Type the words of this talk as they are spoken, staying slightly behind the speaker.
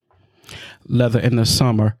leather in the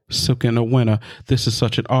summer, silk in the winter. This is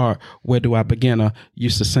such an art. Where do I begin?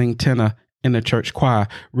 Used to sing tenor in the church choir.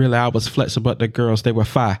 Really, I was flexible, but the girls, they were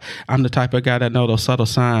fire. I'm the type of guy that know those subtle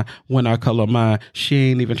signs when I color mine. She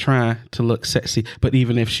ain't even trying to look sexy, but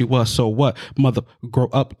even if she was, so what? Mother, grow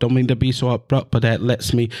up. Don't mean to be so abrupt, but that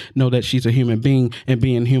lets me know that she's a human being, and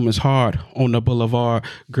being human's hard on the boulevard.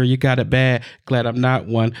 Girl, you got it bad. Glad I'm not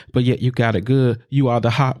one, but yet you got it good. You are the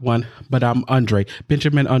hot one, but I'm Andre.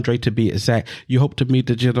 Benjamin Andre to be exact. You hope to meet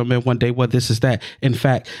the gentleman one day. Well, this is that. In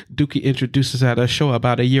fact, Dookie introduces at a show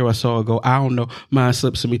about a year or so ago. I don't know. Mine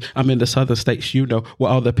slips to me. I'm in the southern states, you know, where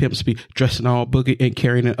all the pimps be dressing all boogie and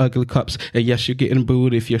carrying in ugly cups. And yes, you're getting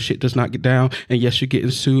booed if your shit does not get down. And yes, you're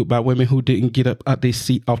getting sued by women who didn't get up out their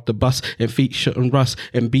seat off the bus. And feet shouldn't rust.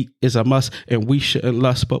 And beat is a must. And we shouldn't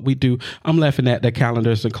lust, but we do. I'm laughing at the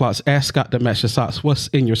calendars and clocks. Ask Scott to match your socks. What's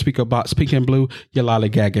in your speaker box? Pink and blue? You're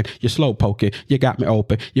lollygagging. You're slow poking. You got me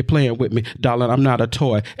open. You're playing with me. Darling, I'm not a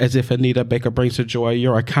toy. As if Anita Baker brings her joy.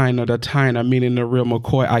 You're a kind of the tiner, meaning the real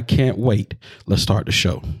McCoy. I can't wait. Let's start the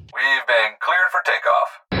show. We've been cleared for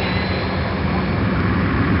takeoff.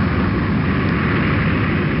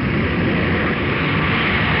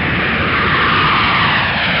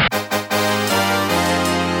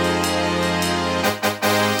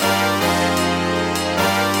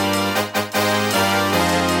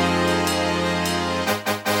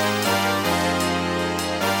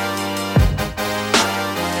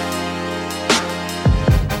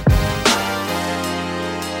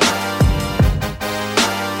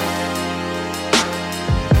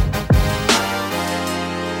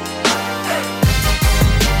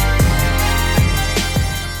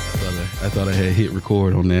 I thought I had hit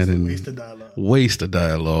record on that and Waste of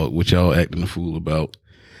dialogue. Which y'all acting a fool about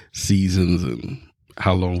seasons and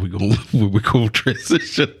how long we gonna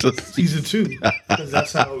transition to Season 2. Because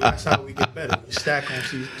that's how we get better. We stack on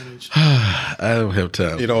season. I don't have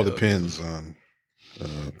time. It all depends on,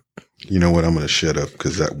 you know what, I'm going to shut up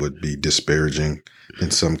because that would be disparaging in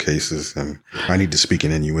some cases. And I need to speak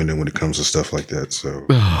in innuendo when it comes to stuff like that. So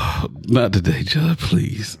Not today, Judd,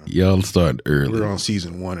 please. Y'all starting early. we're on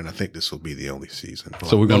season 1, and I think this will be the only season.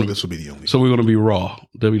 So we're gonna- this will be the only So we're gonna be Raw.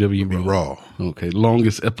 WWE be Raw. Raw. Okay.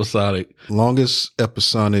 Longest episodic Longest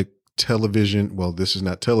episodic television. Well, this is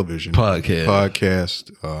not television. podcast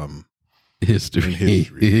History.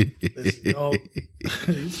 history. in history.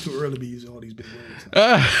 It's too early to be using all these big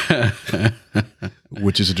words.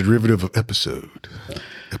 Which is a derivative of episode.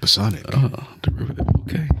 Episodic. Derivative.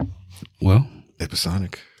 Okay. Well,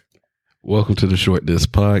 Episodic. welcome to the Short Disc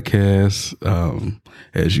Podcast.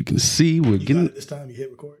 As you can see, we're You got getting. it this time. You hit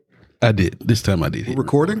record. I did this time. I did. We're hit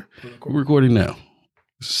recording? We're recording now.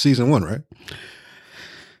 This is season 1, right?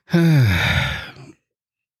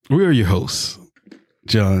 We are your hosts,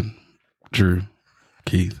 John, Drew,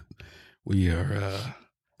 Keith. We are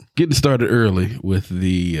getting started early with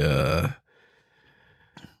the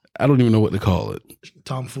I don't even know what to call it.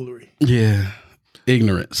 Tomfoolery. Yeah,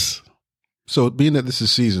 ignorance. So, being that this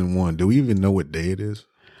is season 1, do we even know what day it is?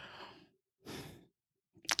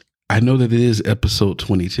 I know that it is episode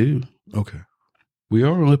 22. Okay. We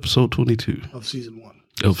are on episode 22 Of season 1.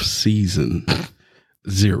 of season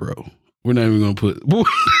 0. We're not even going to put.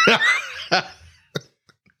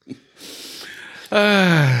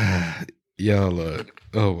 Y'all are.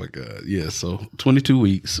 Oh my God. Yeah. So 22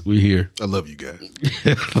 weeks. We here. I love you guys.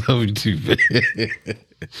 Love you too, man.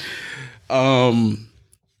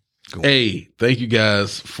 Hey, thank you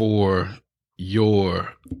guys for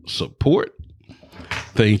your support.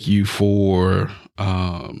 Thank you for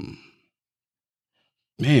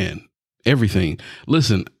everything.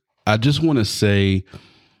 Listen, I just want to say,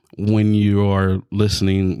 when you are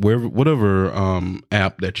listening, whatever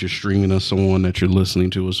app that you're streaming us on, that you're listening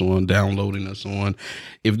to us on, downloading us on,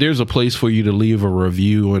 if there's a place for you to leave a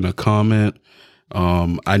review and a comment,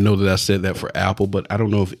 I know that I said that for Apple, but I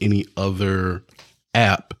don't know if any other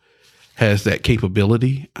app has that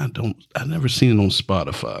capability. I've never seen it on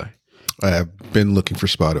Spotify. I have been looking for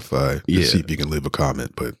Spotify to Yeah. see if you can leave a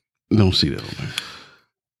comment, but Don't see that on there.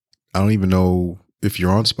 I don't even know if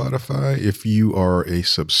you're on Spotify. If you are a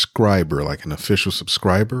subscriber, like an official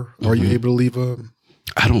subscriber, are you able to leave a?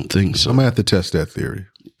 I don't think so. I'm gonna have to test that theory.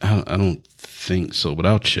 I don't think so, but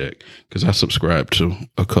I'll check because I subscribe to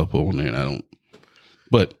a couple on there and I don't.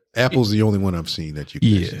 But Apple's the only one I've seen that you can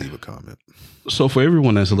Yeah. actually leave a comment. so for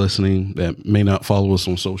everyone that's listening that may not follow us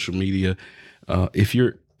on social media, if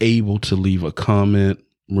you're able to leave a comment,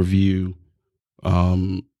 review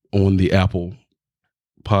on the Apple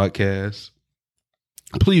podcast,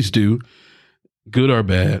 please do. Good or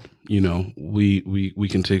bad, you know, we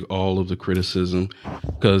can take all of the criticism,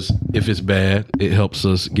 because if it's bad, it helps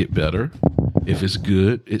us get better. If it's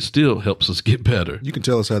good, it still helps us get better. You can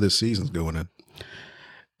tell us how this season's going in.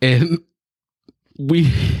 And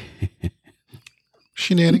we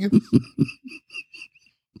Shenanigans.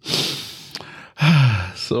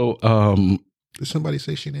 So Did somebody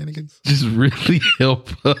say shenanigans? just really help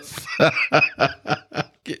us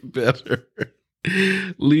get better.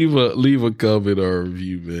 Leave a comment or a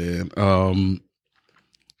review, man.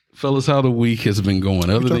 Fellas, how the week has been going?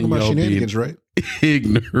 We're Other talking than about y'all being shenanigans, right?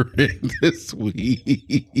 ignorant this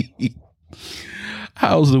week.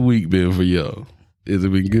 How's the week been for y'all? Has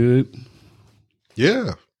it been good?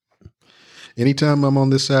 Yeah. Anytime I'm on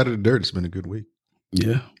this side of the dirt, it's been a good week.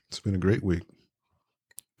 Yeah. It's been a great week.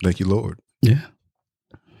 Thank you, Lord. Yeah.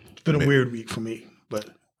 It's been a weird week for me, but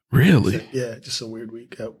Really? yeah, just a weird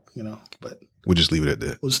week, but We'll just leave it at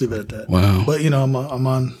that. we'll just leave it at that. Wow. But, I'm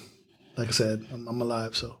on, like I said, I'm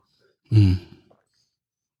alive, so Mm.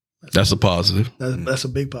 That's a positive. that's a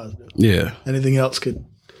big positive. Yeah. Anything else could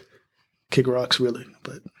kick rocks, really,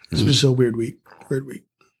 but it's just a weird week. Weird week.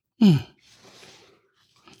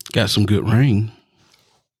 Got some good rain.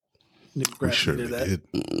 We Grass sure needed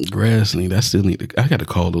did. Grass need. I still need to. I got to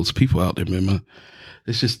call those people out there, man.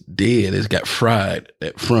 It's just dead. It's got fried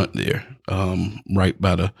at front there, right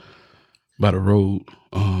by the road.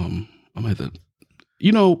 I'm at the,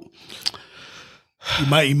 You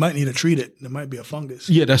might need to treat it. There might be a fungus.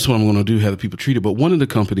 yeah, that's what I'm going to do. Have the people treat it. But one of the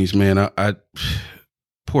companies, man, I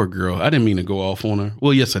poor girl. I didn't mean to go off on her.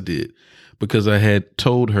 Well, yes, I did, because I had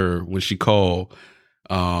told her when she called,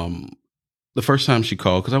 the first time she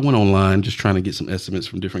called, because I went online just trying to get some estimates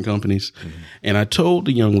from different companies. Mm-hmm. And I told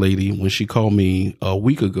the young lady when she called me a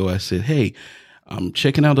week ago, I said, hey, I'm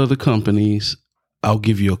checking out other companies. I'll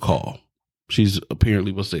give you a call. She's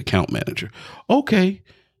apparently was the account manager. Okay.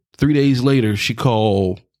 3 days later, she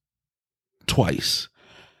called twice.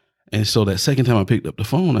 And so that second time I picked up the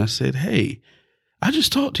phone, I said, hey, I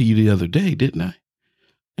just talked to you the other day, didn't I?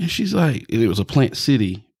 And she's like, it was a Plant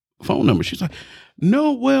City phone number. She's like,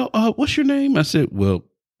 no, well, what's your name? I said, well,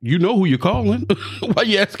 you know who you're calling. Why are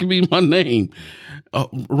you asking me my name?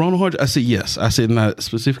 Ronald Hodge. I said, yes. I said, and I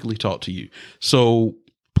specifically talked to you. So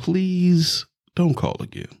please don't call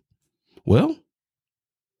again. Well,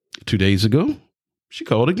 2 days ago, she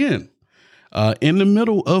called again in the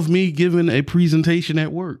middle of me giving a presentation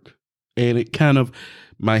at work. And it kind of,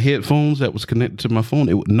 my headphones that was connected to my phone,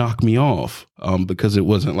 it would knock me off because it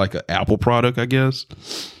wasn't like an Apple product, I guess.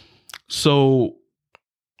 So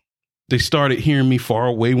they started hearing me far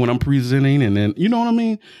away when I'm presenting. And then, you know what I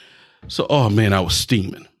mean? So, oh man, I was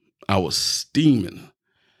steaming.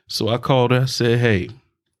 So I called her. I said, hey,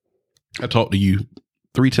 I talked to you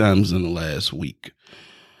 3 times in the last week.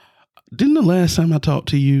 Didn't the last time I talked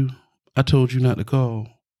to you, I told you not to call?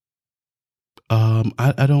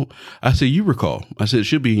 I don't. I said, you recall. I said, it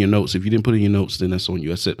should be in your notes. If you didn't put it in your notes, then that's on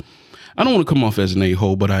you. I said, I don't want to come off as an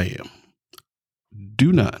a-hole, but I am.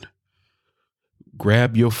 Do not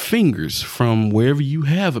grab your fingers from wherever you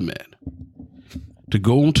have them at to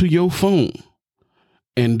go onto your phone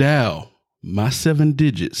and dial my 7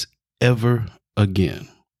 digits ever again.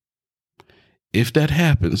 If that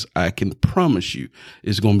happens, I can promise you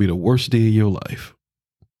it's going to be the worst day of your life.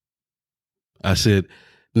 I said,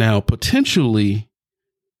 now potentially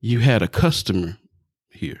you had a customer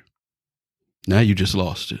here. Now you just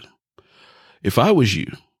lost it. If I was you,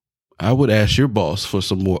 I would ask your boss for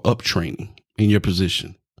some more up training in your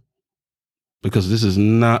position, because this is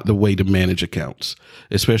not the way to manage accounts,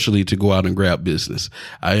 especially to go out and grab business.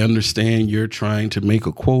 I understand you're trying to make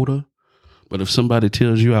a quota, but if somebody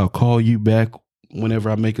tells you I'll call you back whenever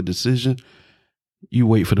I make a decision, you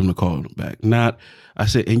wait for them to call them back. Not, I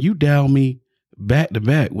said, and you dial me back to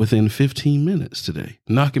back within 15 minutes today,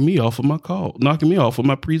 knocking me off of my call, knocking me off of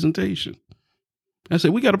my presentation. I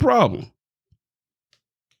said, we got a problem.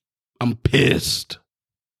 I'm pissed.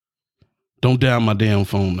 Don't dial my damn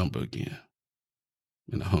phone number again.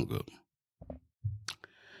 And I hung up.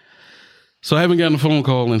 So I haven't gotten a phone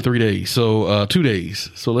call in 3 days. So 2 days.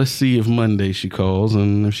 So let's see if Monday she calls.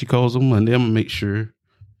 And if she calls on Monday, I'm going to make sure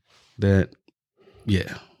that,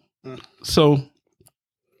 yeah. So,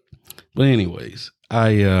 but anyways,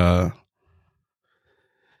 yeah,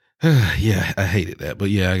 I hated that. But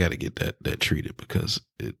yeah, I got to get that treated because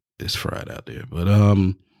it's fried out there. But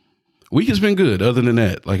week has been good. Other than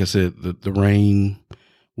that, like I said, the rain,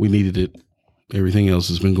 we needed it. Everything else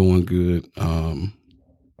has been going good.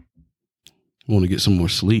 Want to get some more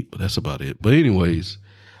sleep, but that's about it. But anyways,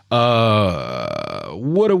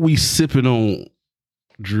 what are we sipping on,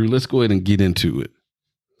 Drew? Let's go ahead and get into it.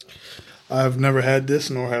 I've never had this,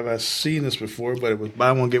 nor have I seen this before, but it was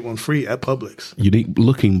buy one, get one free at Publix. Unique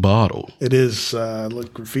looking bottle. It is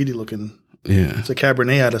look graffiti looking Yeah. It's a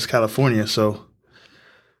Cabernet out of California, so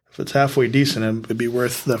if it's halfway decent, it'd be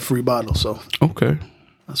worth that free bottle. So Okay.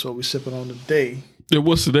 that's what we're sipping on today. Yeah,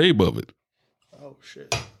 what's the name of it? Oh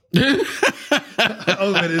shit! I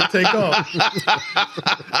was ready to take off.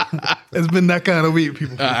 It's been that kind of week,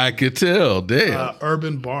 people. I could tell. Damn.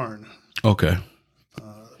 Urban Barn. Okay.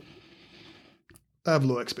 I have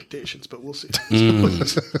low expectations, but we'll see.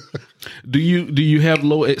 Do you have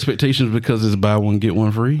low expectations because it's buy one get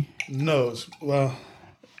one free? No,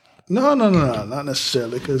 not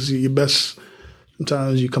necessarily. Because your best,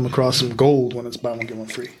 sometimes you come across some gold when it's buy one get one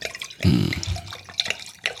free.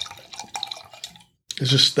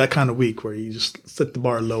 It's just that kind of week where you just set the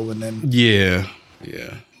bar low, and then Yeah.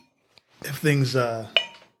 if things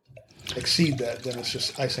exceed that, then it's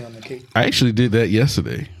just icing on the cake. I actually did that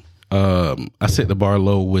yesterday. I set the bar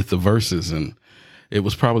low with the verses, and it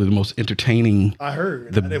was probably the most entertaining, I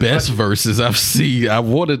heard the best verses I've seen. I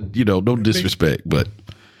wanted, no disrespect, but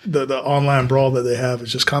the online brawl that they have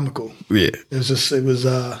is just comical. yeah, It was.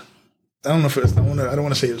 I don't know if it's. I don't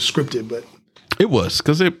want to say it was scripted, but it was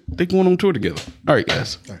because they going on tour together. All right,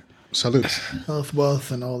 guys. All right. Salute. health,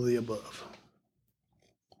 wealth, and all the above.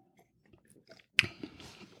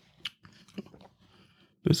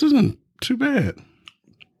 This isn't too bad.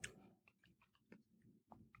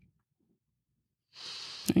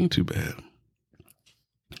 Ain't too bad.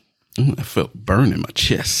 I felt burn in my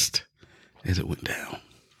chest as it went down.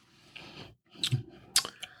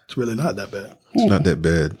 It's really not that bad. It's not that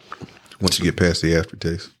bad once you get past the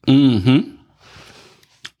aftertaste. Mm-hmm.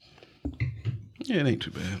 Yeah, it ain't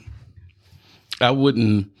too bad. I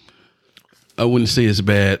wouldn't say it's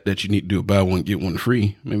bad that you need to do a buy one get one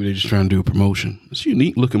free. Maybe they're just trying to do a promotion. It's a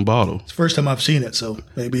unique looking bottle. It's the first time I've seen it, so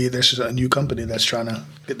maybe there's just a new company that's trying to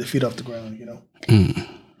get their feet off the ground,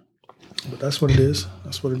 But that's what it is.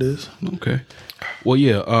 Okay. Well,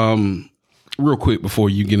 yeah. Real quick before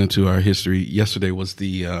you get into our history, yesterday was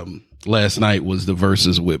last night was the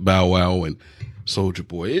verses with Bow Wow and Soulja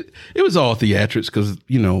Boy. It was all theatrics because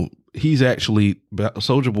he's actually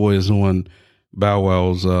Soulja Boy is on Bow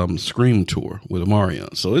Wow's Scream tour with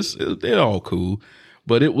Omarion, so they're all cool.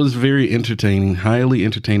 But it was very entertaining, highly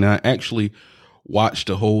entertaining. I actually watched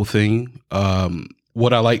the whole thing.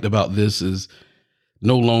 What I liked about this is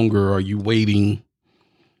no longer are you waiting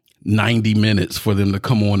 90 minutes for them to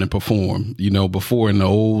come on and perform. Before in the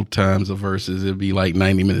old times of verses, it'd be like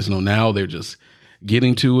 90 minutes. No, now they're just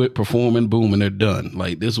getting to it, performing, boom, and they're done.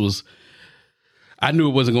 Like this was, I knew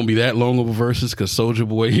it wasn't going to be that long of a verses because Soulja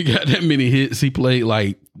Boy, he got that many hits. He played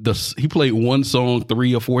he played one song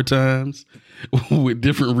 3 or 4 times with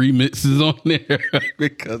different remixes on there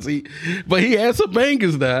because he had some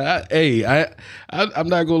bangers now. I'm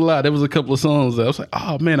not going to lie. There was a couple of songs that I was like,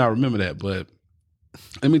 oh man, I remember that. But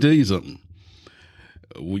let me tell you something.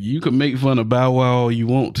 You can make fun of Bow Wow all you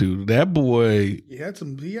want to. That boy,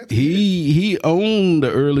 he owned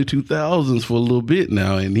the early 2000s for a little bit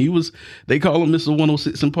now, and they call him Mr.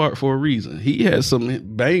 106 in Park for a reason. He had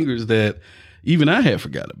some bangers that even I had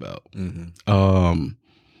forgot about. Mm-hmm.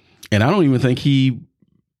 And I don't even think he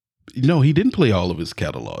didn't play all of his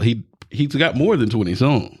catalog. He's got more than 20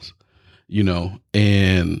 songs,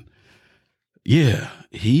 and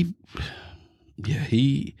he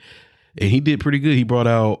did pretty good. He brought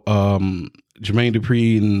out Jermaine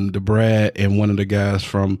Dupri and the Brat and one of the guys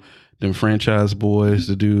from them Franchise Boys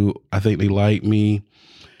to do I Think They Like Me.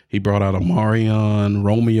 He brought out Omarion.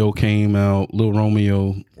 Romeo came out, Lil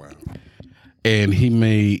Romeo. Wow. And he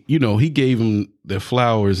made, he gave him their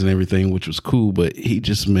flowers and everything, which was cool, but he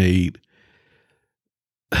just made,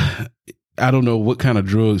 I don't know what kind of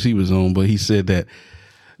drugs he was on, but he said that,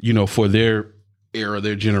 for their era,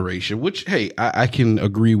 their generation, which, hey, I can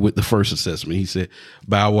agree with the first assessment. He said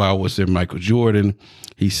Bow Wow was their Michael Jordan.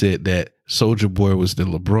 He said that Soulja Boy was the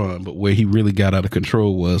LeBron, but where he really got out of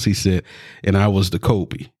control was, he said, and I was the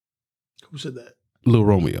Kobe. Who said that? Lil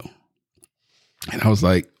Romeo. And I was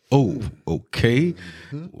like, oh, okay.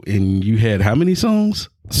 Mm-hmm. And you had how many songs?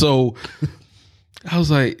 So I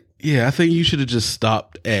was like, yeah, I think you should have just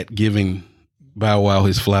stopped at giving Bow Wow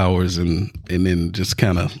his flowers and then just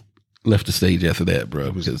kind of left the stage after that, bro.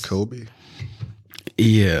 Was Kobe?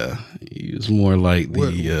 Yeah, he was more like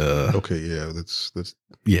okay, yeah, that's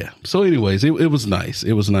yeah. So, anyways, it was nice.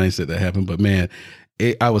 It was nice that happened, but man,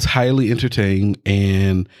 I was highly entertained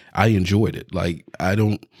and I enjoyed it. Like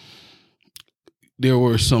there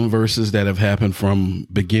were some verses that have happened from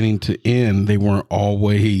beginning to end. They weren't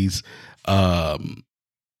always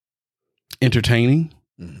entertaining.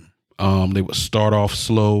 Mm-hmm. They would start off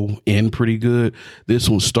slow, end pretty good. This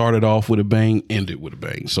one started off with a bang, ended with a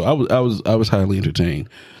bang. So I was highly entertained.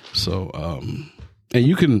 So and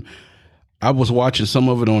you can I was watching some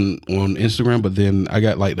of it on Instagram, but then I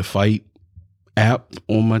got like the Fight app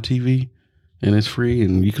on my TV, and it's free,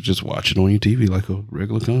 and you could just watch it on your TV like a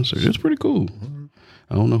regular concert. It's pretty cool.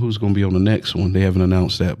 I don't know who's going to be on the next one. They haven't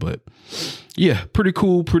announced that, but yeah, pretty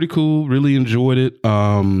cool. Really enjoyed it.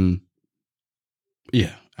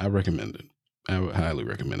 Yeah, I recommend it. I would highly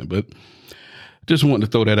recommend it, but just wanted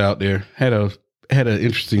to throw that out there. Had an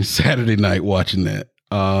interesting Saturday night watching that.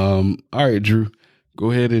 All right, Drew,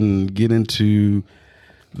 go ahead and get into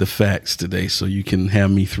the facts today so you can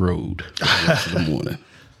have me throwed for the rest of the morning.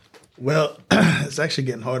 Well, it's actually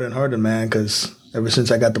getting harder and harder, man, because ever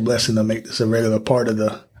since I got the blessing to make this a regular part of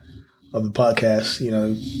the podcast, you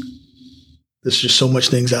know, there's just so much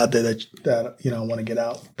things out there that you know, I want to get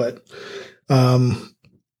out. But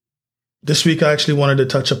this week I actually wanted to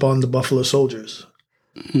touch upon the Buffalo Soldiers.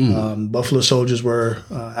 Buffalo Soldiers were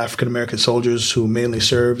African-American soldiers who mainly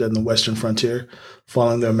served on the Western frontier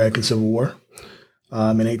following the American Civil War. In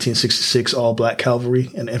 1866, all black cavalry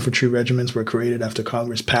and infantry regiments were created after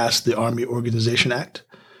Congress passed the Army Organization Act.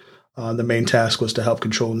 The main task was to help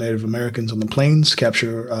control Native Americans on the plains,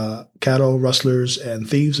 capture cattle, rustlers, and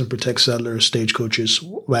thieves, and protect settlers, stagecoaches,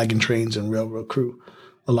 wagon trains, and railroad crew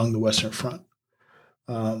along the Western Front.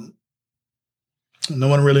 No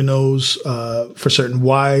one really knows for certain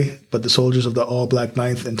why, but the soldiers of the all-black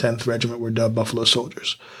 9th and 10th Regiment were dubbed Buffalo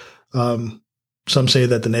Soldiers. Some say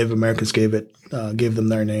that the Native Americans gave them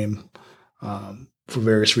their name for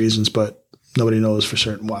various reasons, but nobody knows for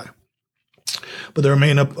certain why. But they're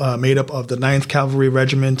made up of the 9th Cavalry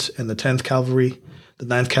Regiment and the 10th Cavalry. The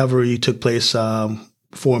 9th Cavalry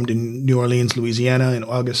formed in New Orleans, Louisiana in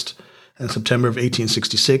August and September of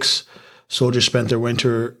 1866. Soldiers spent their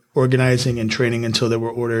winter organizing and training until they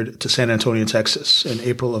were ordered to San Antonio, Texas in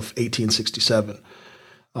April of 1867.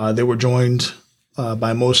 They were joined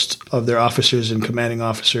by most of their officers and commanding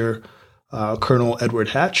officer, Colonel Edward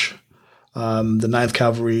Hatch. The 9th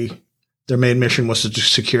Cavalry, their main mission was to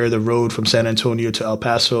secure the road from San Antonio to El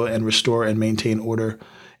Paso and restore and maintain order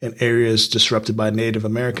in areas disrupted by Native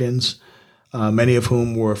Americans, many of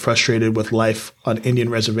whom were frustrated with life on Indian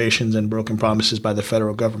reservations and broken promises by the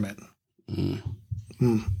federal government.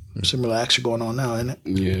 Similar action going on now, isn't it?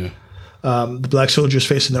 Yeah. The black soldiers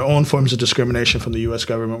facing their own forms of discrimination from the U.S.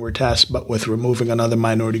 government were tasked with removing another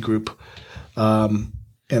minority group in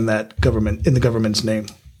the government's name.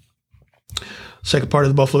 Second part of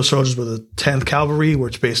the Buffalo Soldiers were the 10th Cavalry,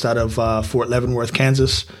 which is based out of Fort Leavenworth,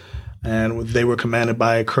 Kansas, and they were commanded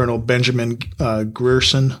by Colonel Benjamin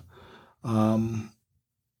Grierson.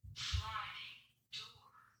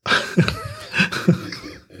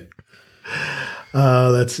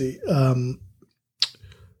 Let's see.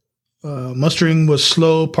 Mustering was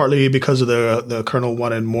slow, partly because of the colonel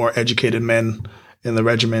wanted more educated men in the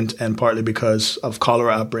regiment, and partly because of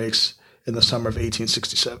cholera outbreaks in the summer of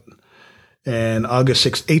 1867. In August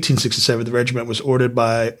 1867, the regiment was ordered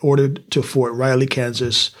to Fort Riley,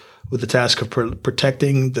 Kansas, with the task of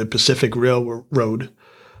protecting the Pacific Railroad,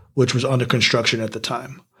 which was under construction at the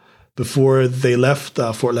time. Before they left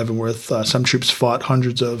Fort Leavenworth, some troops fought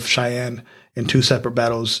hundreds of Cheyenne in 2 separate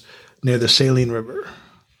battles near the Saline River.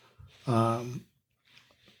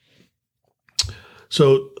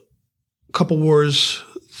 So a couple wars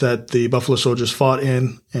that the Buffalo Soldiers fought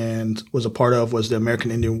in and was a part of was the American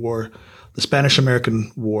Indian War, the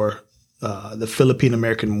Spanish-American War, the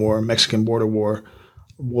Philippine-American War, Mexican Border War,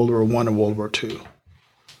 World War I, and World War II.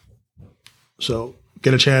 So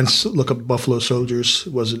get a chance, look up Buffalo Soldiers.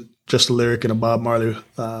 It wasn't just a lyric in a Bob Marley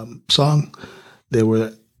song. They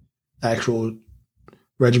were actual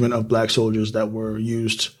regiment of black soldiers that were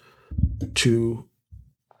used to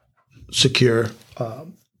secure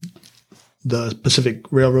the Pacific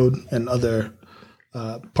Railroad and other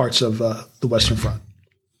parts of the Western Front.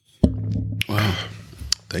 Wow.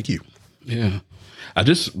 Thank you. Yeah. I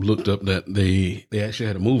just looked up that they actually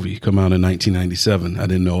had a movie come out in 1997. I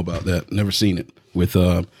didn't know about that. Never seen it. With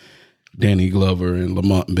Danny Glover and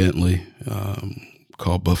Lamont Bentley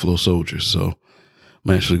called Buffalo Soldiers. So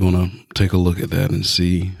I'm actually going to take a look at that and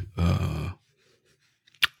see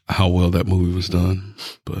how well that movie was done.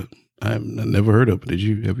 But I've never heard of it.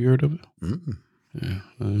 Have you heard of it? Mm-hmm. Yeah,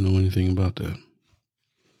 I didn't know anything about that.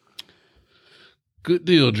 Good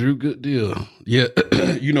deal, Drew. Good deal. Yeah,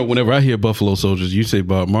 whenever I hear Buffalo Soldiers, you say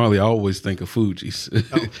Bob Marley, I always think of Fugees.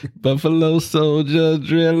 Oh. Buffalo Soldier,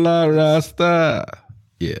 Drilla Rasta.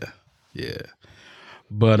 Yeah.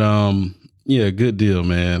 But good deal,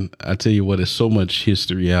 man. I tell you what, there's so much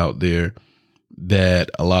history out there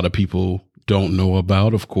that a lot of people don't know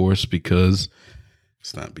about, of course, because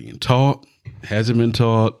it's not being taught, hasn't been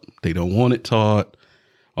taught, they don't want it taught,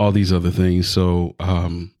 all these other things. So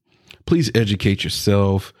please educate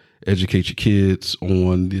yourself, educate your kids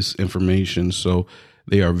on this information so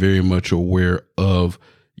they are very much aware of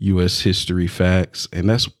U.S. history facts. And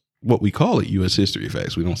that's what we call it, U.S. history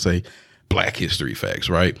facts. We don't say Black history facts,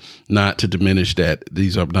 right? Not to diminish that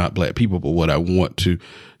these are not Black people, but what I want to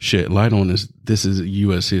shed light on is this is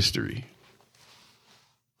U.S. history.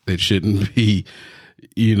 It shouldn't be,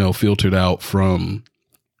 filtered out from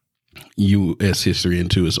U.S. history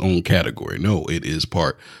into its own category. No, it is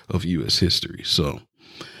part of U.S. history. So,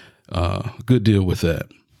 good deal with that.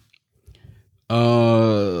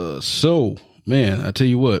 So, man, I tell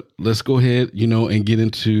you what, let's go ahead, and get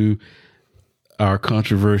into our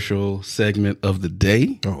controversial segment of the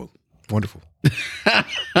day. Oh, wonderful.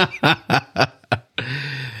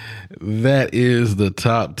 That is the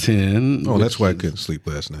top 10. Oh, that's why I couldn't sleep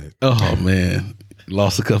last night. Oh, man.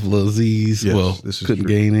 Lost a couple of Z's. Yes, well, couldn't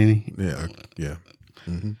gain any. Yeah.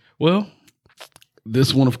 Mm-hmm. Well,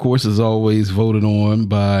 this one, of course, is always voted on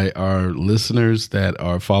by our listeners that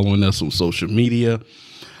are following us on social media.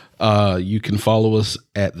 You can follow us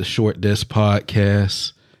at the Short Desk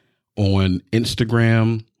Podcast on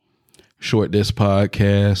Instagram, Short Desk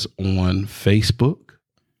Podcast on Facebook.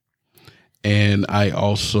 And I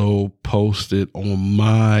also posted on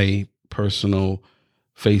my personal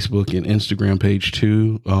Facebook and Instagram page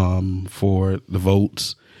too, for the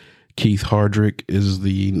votes. Keith Hardrick is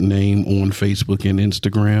the name on Facebook and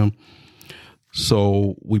Instagram.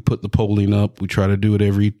 So we put the polling up. We try to do it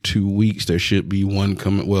every 2 weeks. There should be one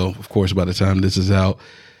coming. Well, of course, by the time this is out,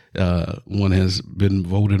 one has been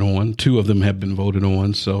voted on. 2 of them have been voted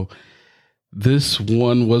on. So this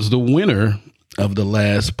one was the winner of the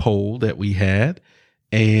last poll that we had.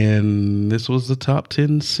 And this was the top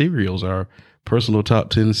 10 cereals, our personal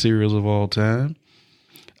top 10 cereals of all time.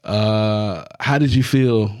 How did you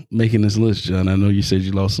feel making this list, John? I know you said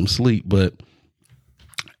you lost some sleep, but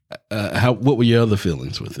what were your other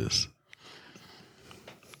feelings with this?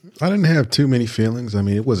 I didn't have too many feelings. I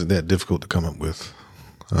mean, it wasn't that difficult to come up with.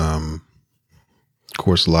 Of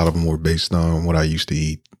course, a lot of them were based on what I used to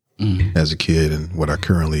eat as a kid and what I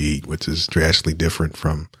currently eat, which is drastically different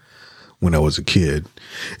from when I was a kid.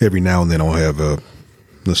 Every now and then I'll have a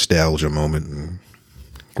nostalgia moment and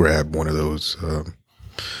grab one of those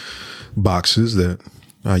boxes that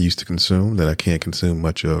I used to consume that I can't consume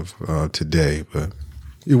much of today, but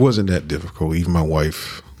it wasn't that difficult. Even my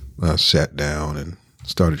wife sat down and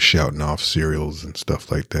started shouting off cereals and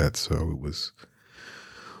stuff like that. So it was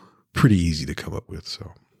pretty easy to come up with.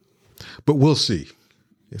 So, but we'll see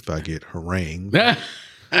if I get harangued.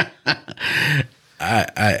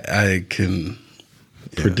 I can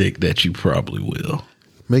predict that you probably will.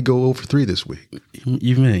 May go over 3 this week.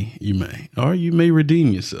 You may, or you may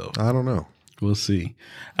redeem yourself. I don't know. We'll see.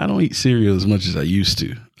 I don't eat cereal as much as I used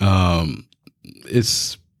to.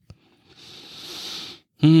 It's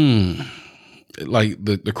like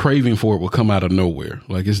the craving for it will come out of nowhere.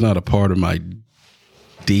 Like it's not a part of my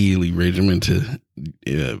daily regimen to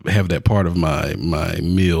have that part of my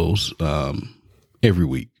meals every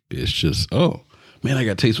week. It's just, oh man, I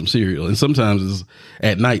got to taste some cereal. And sometimes it's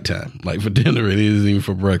at nighttime, like for dinner. It isn't even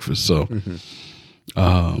for breakfast. So,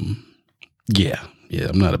 yeah,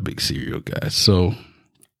 I'm not a big cereal guy. So,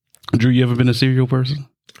 Drew, you ever been a cereal person?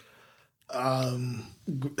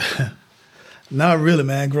 Not really,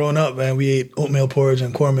 man. Growing up, man, we ate oatmeal porridge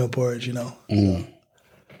and cornmeal porridge, So. Do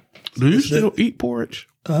you still eat porridge?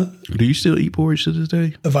 Do you still eat porridge to this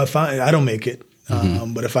day? If I find, I don't make it,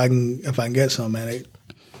 but if I can get some, man,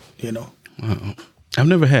 I've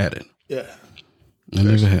never had it. Yeah, I've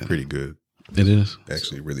never had it. Pretty good. It is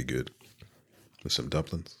Actually really good with some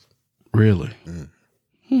dumplings. Really.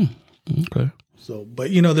 Okay. So, but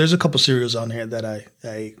there's a couple cereals on here that I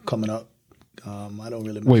ate coming up. I don't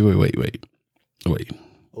really. Wait.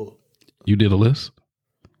 Oh. You did a list?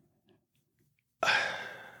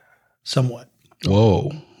 Somewhat.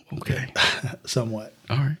 Whoa. Okay. Somewhat.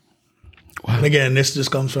 All right. Wow. And again, this just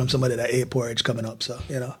comes from somebody that ate porridge coming up. So,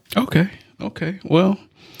 Okay. Well,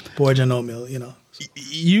 porridge and oatmeal,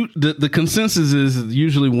 the consensus is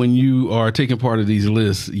usually when you are taking part of these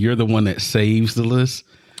lists, you're the one that saves the list.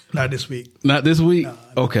 Not this week. Not this week? No.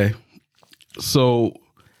 Okay. So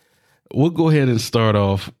we'll go ahead and start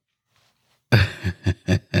off.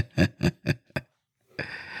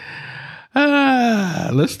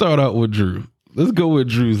 Let's start out with Drew. Let's go with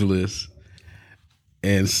Drew's list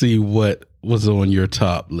and see what was on your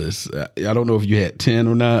top list. I don't know if you had 10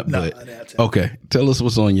 or not. No, but I didn't have 10. Okay. Tell us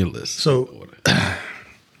what's on your list. So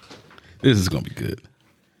this is going to be good.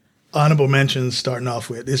 Honorable mentions starting off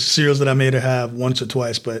with. It's cereals that I may have once or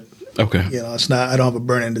twice, but okay. It's not, I don't have a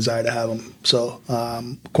burning desire to have them. So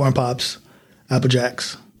Corn Pops, Apple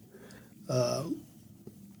Jacks,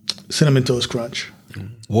 Cinnamon Toast Crunch.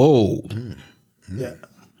 Whoa. Yeah.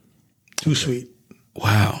 Too sweet.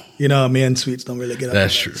 Wow. You know, me and sweets don't really get up.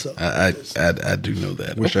 That's on true. that, so. I do know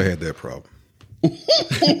that. Wish I had that problem.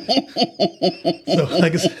 So,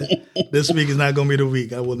 like I said, this week is not going to be the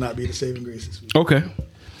week. I will not be the saving grace this week. Okay.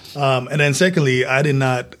 And then secondly, I did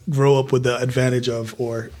not grow up with the advantage of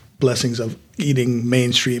or blessings of eating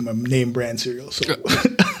mainstream or name brand cereal. So,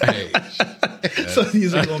 Hey. so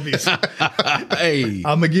these are going to be. Hey.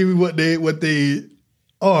 I'm gonna give you what they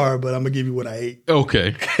are, but I'm gonna give you what I ate.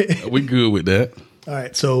 Okay. We good with that. All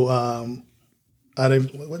right. So,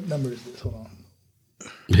 what number is this? Hold on.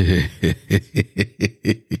 I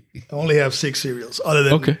only have 6 cereals other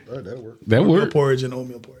than Okay. All right, that'll work. That oatmeal worked. porridge and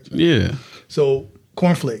oatmeal porridge. Right? Yeah. So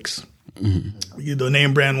cornflakes. The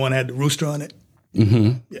name brand one had the rooster on it.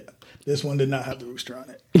 Mm-hmm. Yeah. This one did not have the rooster on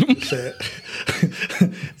it.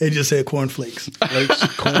 It just said cornflakes.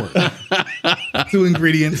 Flakes, corn. 2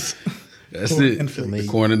 ingredients. That's Corn it. and flakes.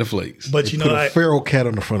 The corn and the flakes. But you Put know, a feral cat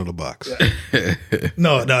on the front of the box.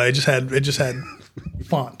 no, it just had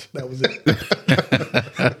font. That was it.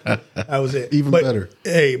 That was it. Even But, better.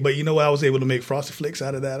 Hey, but you know what? I was able to make Frosted Flakes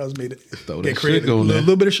out of that. I was made it. Throw Get that creative. sugar on A there.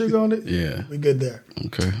 little bit of sugar on it. Yeah. We good there.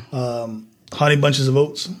 Okay. Honey Bunches of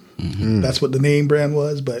Oats. That's what the name brand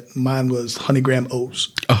was, but mine was Honey Graham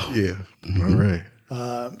Oats. Yeah. All right.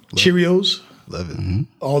 Cheerios. Love it.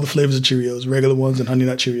 All the flavors of Cheerios, regular ones and Honey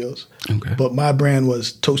Nut Cheerios. Okay. But my brand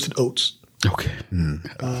was Toasted Oats. Okay.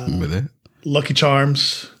 Remember that? Lucky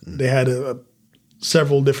Charms. They had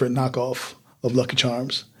several different knockoff of Lucky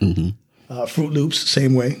Charms. Fruit Loops,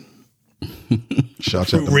 same way.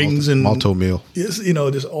 Shouts out Fruit to Rings and- Malto Meal. It's, you know,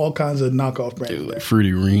 there's all kinds of knockoff brands. Like there.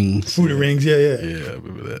 Fruity Rings. Fruity Rings, yeah. Yeah, I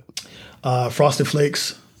remember that. Frosted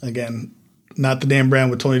Flakes, again, not the damn brand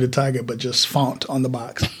with Tony the Tiger, but just font on the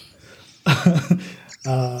box.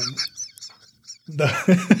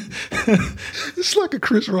 It's like a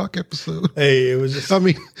Chris Rock episode. Hey, it was just, I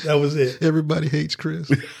mean, that was it. everybody hates Chris.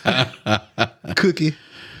 Cookie.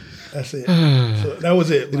 That's it. So that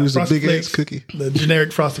was it. It was a Frosted big ass Flakes, cookie. The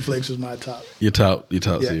generic Frosted Flakes was my top. Your top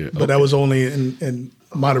Yeah, here. but that was only in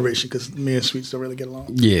moderation because me and Sweets don't really get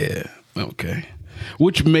along. Yeah. Okay.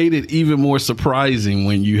 Which made it even more surprising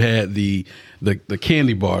when you had the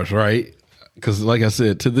candy bars, right? Because, like I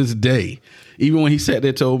said, to this day, even when he sat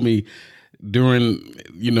there told me during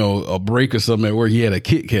a break or something at work, he had a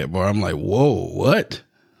Kit Kat bar. I'm like, whoa, what?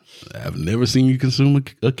 I've never seen you consume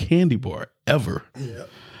a candy bar ever. Yeah.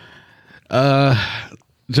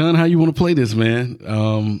 John, how you want to play this, man?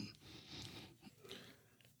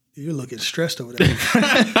 You're looking stressed over there.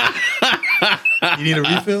 You need a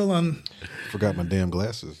refill on? Forgot my damn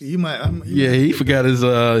glasses. You might. Yeah, he forgot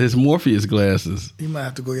his Morpheus glasses. You might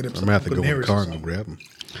have to go get him. I'm gonna have to go in the car and go grab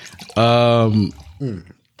them.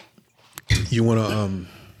 You want to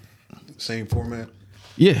same format,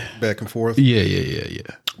 Yeah. back and forth? Yeah.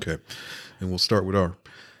 Okay, and we'll start with our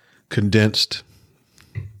condensed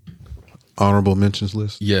honorable mentions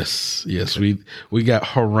list. Yes. We got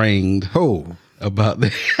harangued Oh, about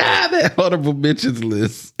that honorable mentions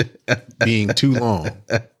list. being too long.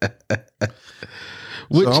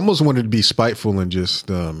 So I almost wanted to be spiteful and just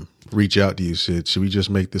reach out to you. Said, should we just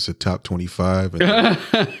make this a top 25? And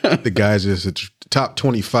the guys is a top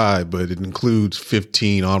 25, but it includes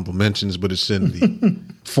 15 honorable mentions, but it's in the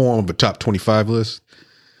form of a top 25 list.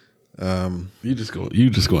 You just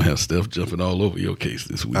gonna have Steph jumping all over your case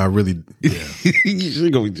this week. I really, You're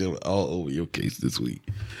gonna be jumping all over your case this week.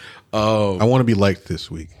 I want to be liked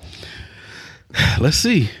this week. Let's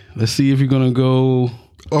see if you're gonna go.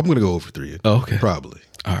 Oh, I'm going to go over 3. Oh, okay. Probably.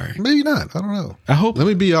 All right. Maybe not. I don't know. I hope. Let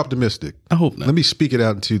me be optimistic. I hope not. Let me speak it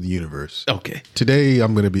out into the universe. Okay. Today, it's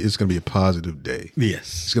going to be a positive day.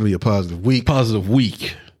 Yes. It's going to be a positive week. Positive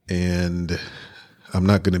week. And I'm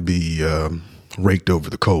not going to be raked over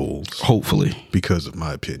the coals. Hopefully. Because of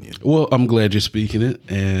my opinion. Well, I'm glad you're speaking it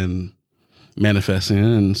and manifesting it,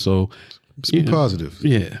 and so Be positive.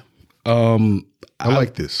 Yeah. I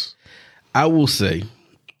like this. I will say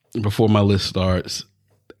before my list starts,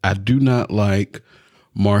 I do not like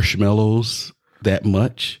marshmallows that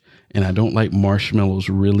much, and I don't like marshmallows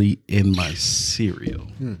really in my cereal.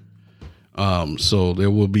 So there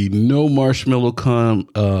will be no marshmallow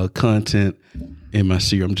content in my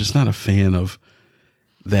cereal. I'm just not a fan of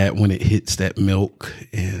that when it hits that milk.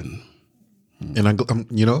 And I'm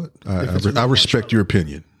you know what? I respect your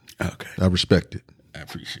opinion. okay, I respect it. I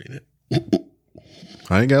appreciate it.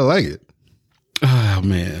 I ain't got to like it. Oh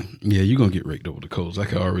man, yeah, you're gonna get raked over the coals. I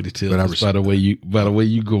can already tell But I just by the way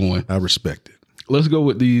you going. I respect it. Let's go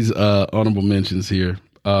with these honorable mentions here.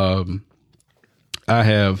 I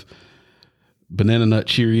have Banana Nut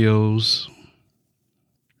Cheerios,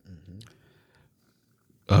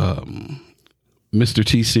 Mr.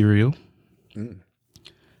 T cereal,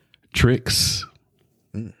 Trix,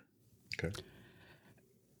 Okay.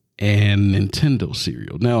 and Nintendo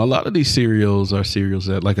cereal. Now, a lot of these cereals are cereals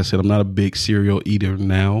that, like I said, I'm not a big cereal eater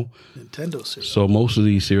now. Nintendo cereal. So most of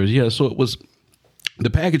these cereals, yeah. So it was the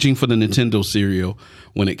packaging for the Nintendo cereal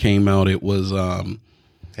when it came out. It was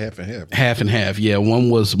Half and half. half and half. Yeah, one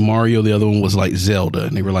was Mario, the other one was like Zelda,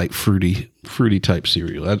 and they were like fruity type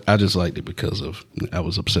cereal. I just liked it because I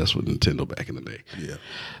was obsessed with Nintendo back in the day. Yeah.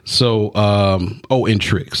 So, and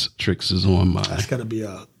Trix. Trix is on my. That's got to be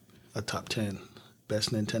a top 10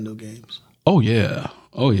 best Nintendo games. Oh yeah.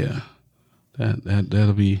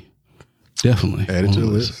 That'll be definitely Add it on to the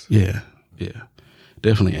the list. Yeah,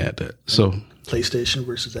 definitely add that. So PlayStation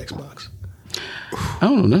versus Xbox. I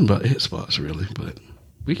don't know nothing about Xbox really, but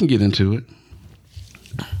we can get into it.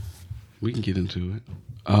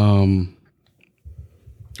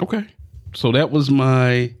 Okay. So that was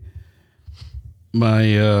my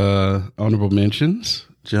honorable mentions,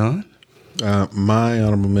 John. My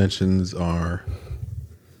honorable mentions are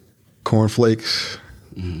cornflakes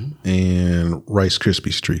and Rice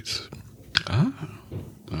Krispie treats. All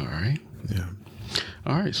right. Yeah.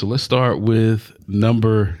 All right. So let's start with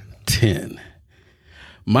number 10.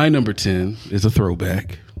 My number 10 is a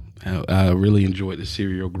throwback. I really enjoyed the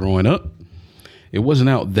cereal growing up. It wasn't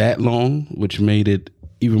out that long, which made it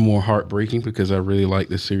even more heartbreaking because I really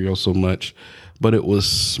liked the cereal so much. But it was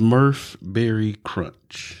Smurf Berry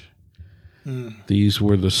Crunch. These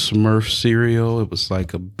were the Smurf cereal. It was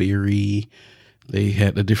like a berry. They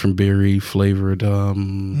had the different berry flavored I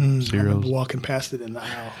remember cereals. walking past it in the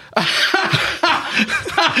aisle.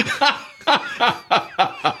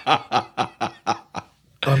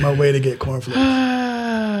 On my way to get cornflakes.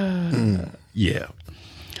 Yeah.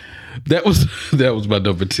 That was my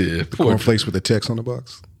number 10. Cornflakes with the text on the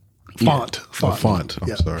box. Font. Font.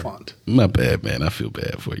 I'm sorry. Font. My bad, man. I feel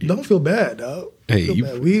bad for you. Don't feel bad, dog. Hey, Feel you-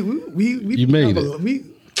 bad. We you made never, it.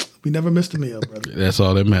 We never missed a meal, brother. That's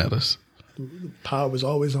all that matters. Power was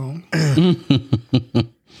always on.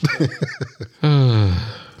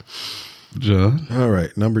 John. All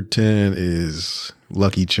right. Number 10 is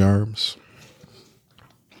Lucky Charms.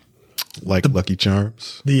 Lucky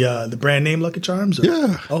Charms. The brand name Lucky Charms? Or-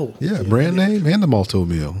 Yeah. Oh. Yeah. Brand name and the malto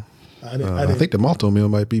meal. I didn't, I think the malto meal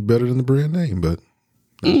might be better than the brand name, but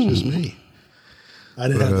that's just me. I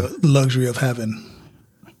didn't have the luxury of having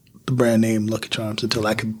the brand name Lucky Charms until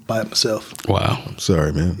I could buy it myself. Wow.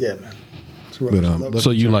 Sorry, man. Yeah, man. It's But, Lucky So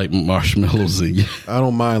you like marshmallows in you? I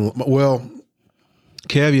don't mind. Well,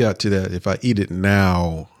 caveat to that: if I eat it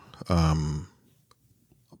now,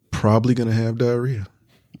 probably gonna have diarrhea.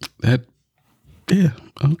 That, yeah.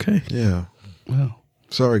 Okay. Yeah. Wow.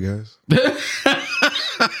 Sorry, guys.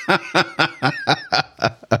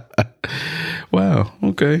 Wow.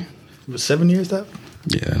 Okay. It was 7 years that?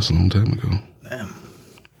 Yeah, that's a long time ago. Damn.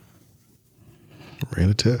 Ran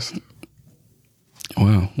a test.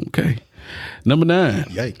 Wow. Okay. Number 9.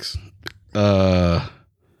 Yikes.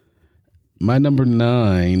 My number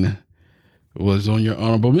 9 was on your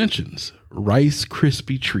honorable mentions. Rice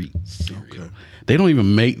Krispie Treats cereal. Okay. They don't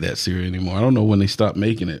even make that cereal anymore. I don't know when they stopped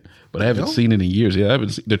making it, but I haven't No? seen it in years. Yeah, I haven't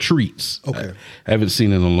seen the treats. Okay. I haven't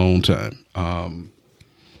seen it in a long time.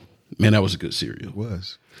 Man, that was a good cereal. It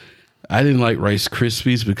was. I didn't like Rice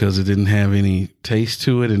Krispies because it didn't have any taste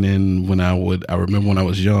to it. And then I remember when I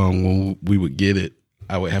was young, when we would get it,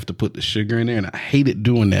 I would have to put the sugar in there, and I hated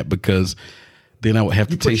doing that because then I would have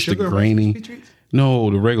to put taste the sugar on Rice grainy. Krispie treats? No,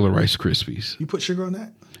 the regular Rice Krispies. You put sugar on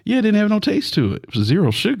that? Yeah, it didn't have no taste to it. It was zero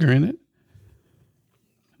sugar in it.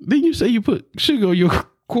 Then you say you put sugar on your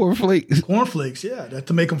cornflakes. Cornflakes, yeah. That's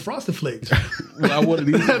to make them frosted flakes. Well, I wanted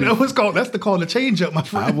these to be- That's called the change up, my I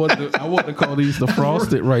friend. wanted to call these the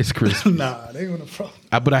frosted Rice Krispies. Nah, they want to frost.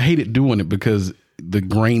 But I hated doing it because the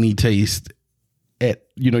grainy taste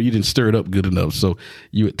you didn't stir it up good enough. So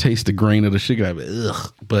you would taste the grain of the sugar. I'd be,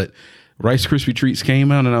 ugh. But Rice Krispie treats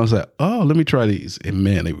came out and I was like, oh, let me try these. And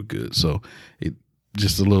man, they were good. So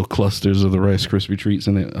just the little clusters of the Rice Krispie treats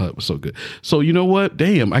in it. It was so good. So you know what?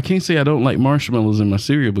 Damn, I can't say I don't like marshmallows in my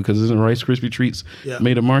cereal because isn't Rice Krispie treats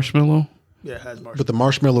made of marshmallow? Yeah, it has marshmallow. But the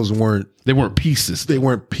marshmallows weren't. They weren't pieces. They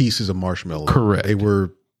weren't pieces of marshmallow. Correct. They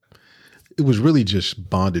were. It was really just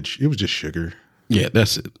bondage. It was just sugar Yeah,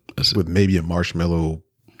 that's it. with maybe a marshmallow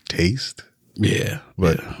taste. Yeah.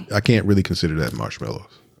 But yeah. I can't really consider that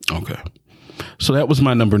marshmallows. Okay. So that was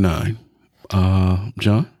my number 9.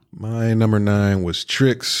 John? My number 9 was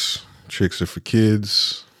Trix. Trix are for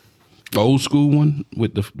kids. The old school one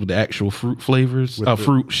with the actual fruit flavors,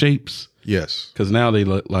 fruit shapes. Yes. Because now they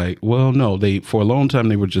look like, well, no, they for a long time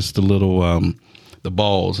they were just the little the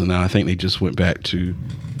balls, and now I think they just went back to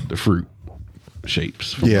the fruit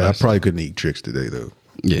shapes. Yeah, I probably couldn't eat Trix today though.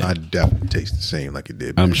 Yeah. I doubt it tastes the same like it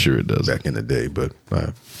did. I'm sure it does. back in the day, but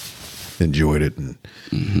I enjoyed it and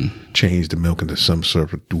changed the milk into some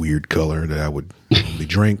sort of weird color that I would only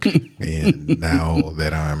drink. And now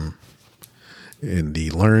that I'm in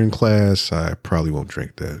the learn class, I probably won't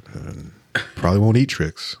drink that and probably won't eat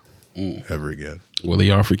Trix ever again. Well,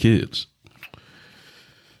 they are for kids.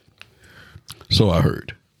 So I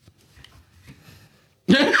heard.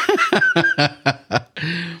 Yeah,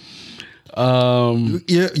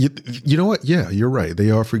 you know what? Yeah, you're right. They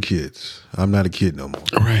are for kids. I'm not a kid no more.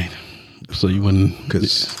 Right. So you wouldn't,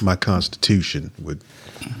 Because my constitution would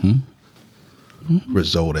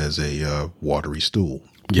result as a watery stool.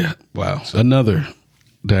 yeah. Wow. Another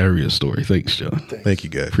diarrhea story. Thanks, John. Thank you,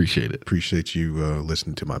 guys. Appreciate it. Appreciate you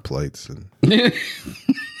listening to my plights and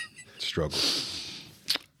struggle.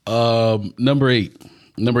 Number 8.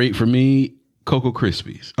 Number 8 for me, Cocoa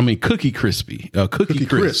Krispies. I mean, Cookie Crispy. Cookie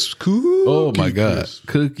Crisp. Cool. Oh my God.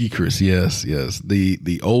 Cookie Crisp. Yes, yes.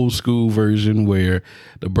 The old school version where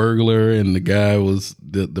the burglar and the guy was,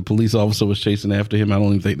 the police officer was chasing after him. I don't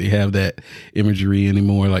even think they have that imagery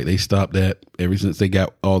anymore. Like they stopped that ever since they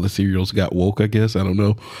got, all the cereals got woke, I guess. I don't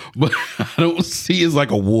know. But I don't see it's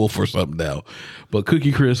like a wolf or something now. But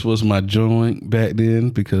Cookie Crisp was my joint back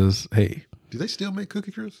then because, hey, Do they still make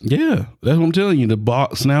Cookie Crisp? yeah, that's what I'm telling you. The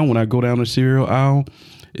box now, when I go down the cereal aisle,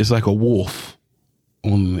 it's like a wolf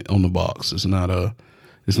on the box. It's not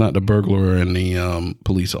the burglar and the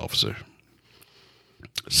police officer.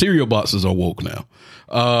 Cereal boxes are woke now,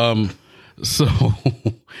 so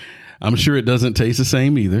I'm sure it doesn't taste the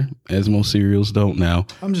same either, as most cereals don't now.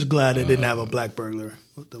 I'm just glad it didn't have a black burglar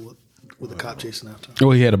with the cop chasing after him.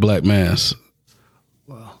 Oh, he had a black mask.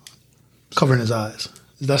 Well, covering his eyes.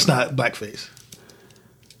 That's not blackface.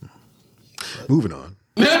 Moving on.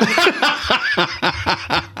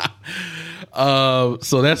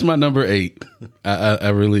 So that's my number 8. I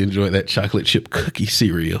really enjoyed that chocolate chip cookie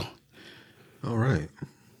cereal. All right.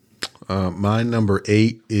 My number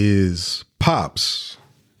 8 is Pops,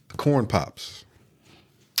 Corn Pops.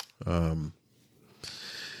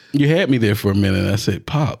 You had me there for a minute. I said,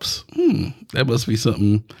 Pops. That must be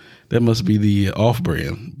something. That must be the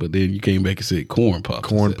off-brand. But then you came back and said Corn Pops.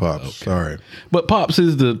 Corn I said, Pops. okay. Sorry. But Pops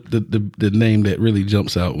is the name that really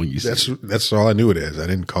jumps out when you say it. That's all I knew it as. I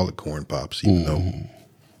didn't call it Corn Pops, even though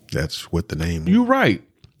that's what the name was. You're right.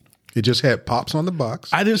 It just had Pops on the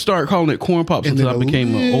box. I didn't start calling it Corn Pops until I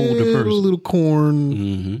became an older person. Little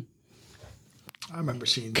corn I remember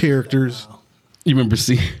seeing characters. You remember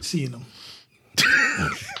seeing them.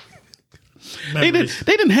 they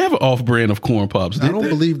didn't have an off-brand of Corn Pops, did I don't they?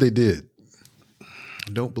 believe they did.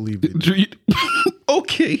 I don't believe they did.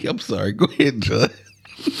 Okay, I'm sorry. Go ahead, John.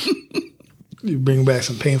 You bring back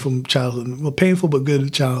some painful childhood, well, painful but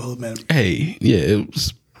good childhood memories. Hey, yeah, it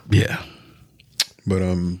was, yeah. But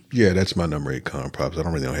yeah, that's my number 8 Corn Pops. I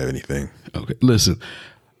don't really have anything. Okay, listen,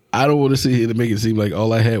 I don't want to sit here to make it seem like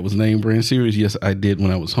all I had was name brand cereals. Yes, I did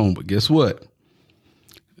when I was home, but guess what?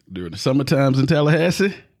 During the summer times in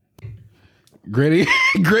Tallahassee, Granny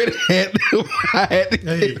had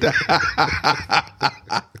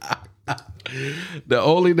the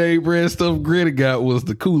only name brand stuff Granny got was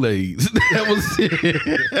the Kool-Aids. That was it.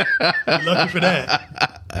 Lucky for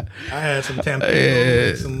that. I had some Tempe,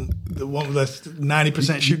 the one that's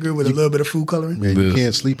 90% sugar with a little bit of food coloring. Man, you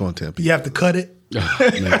can't sleep on Tempe. You have to cut it. Oh,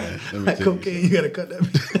 man, let me Like tell you. cocaine, you got to cut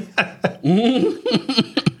that.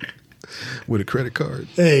 With a credit card.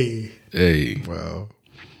 Hey, Wow.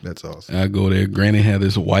 That's awesome. I go there. Granny had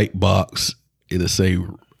this white box. It'll say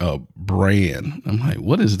brand. I'm like,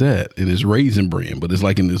 what is that? And it's Raisin Bran, but it's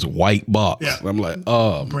like in this white box. Yeah. And I'm like,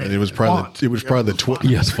 oh, Brand. And it was probably the 12,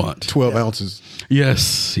 yes, font. 12 ounces.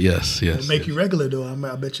 Yes. it'll make you regular though. I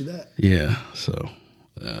bet you that. Yeah. So,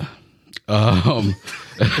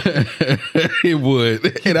 it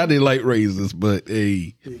would, and I didn't like raisins, but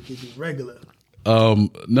hey, It'll keep you regular.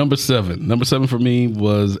 number 7 for me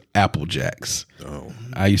was Apple Jacks. Oh.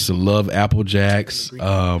 I used to love Apple Jacks,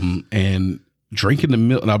 and drinking the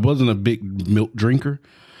milk. And I wasn't a big milk drinker,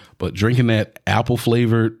 but drinking that apple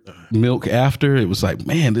flavored milk after, it was like,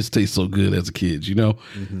 man, this tastes so good as a kid. You know,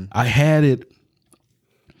 I had it.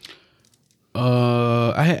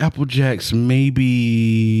 I had Apple Jacks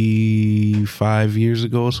maybe 5 years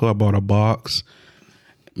ago, so I bought a box.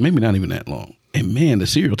 Maybe not even that long. And man, the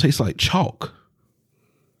cereal tastes like chalk.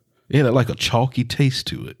 It had like a chalky taste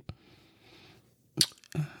to it.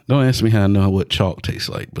 Don't ask me how I know what chalk tastes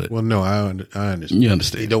like, but Well, no, I understand. you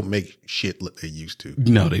understand. They don't make shit like they used to.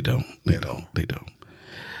 No, they don't. They don't.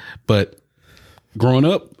 But growing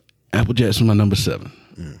up, Apple Jacks was my number 7.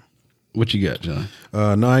 What you got, John?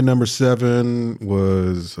 Number 7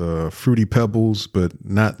 was Fruity Pebbles, but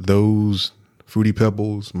not those Fruity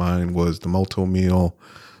Pebbles. Mine was the Multi-Meal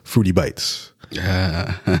Fruity Bites,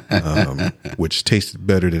 which tasted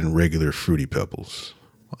better than regular Fruity Pebbles.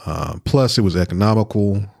 Plus, it was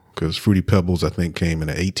economical because Fruity Pebbles, I think, came in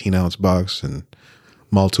an 18-ounce box, and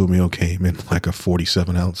Multi-Meal came in like a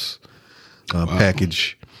 47-ounce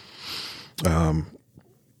package.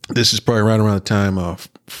 This is probably right around the time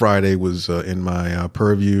Friday was in my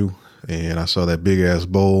purview, and I saw that big ass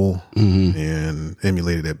bowl and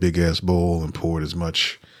emulated that big ass bowl and poured as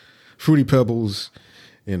much Fruity Pebbles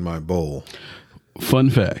in my bowl. Fun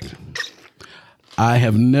fact. I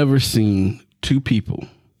have never seen 2 people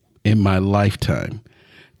in my lifetime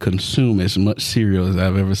consume as much cereal as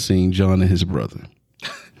I've ever seen John and his brother.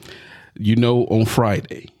 You know, on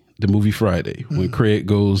Friday, the movie Friday, when Craig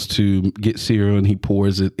goes to get cereal and he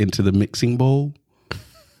pours it into the mixing bowl.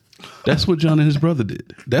 That's what John and his brother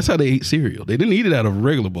did. That's how they ate cereal. They didn't eat it out of a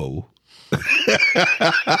regular bowl.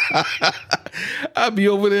 I'd be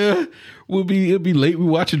over there. It'd be late. We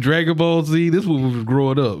watching Dragon Ball Z. This when we was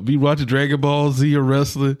growing up. Be watching Dragon Ball Z or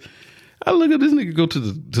wrestling. I look at this nigga go to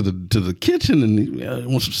the kitchen and he,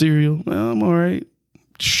 want some cereal. Well, I'm all right.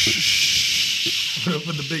 Put up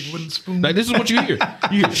with the big wooden spoon. Like, this is what you hear.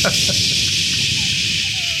 You hear shh.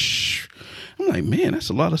 I'm like, man, that's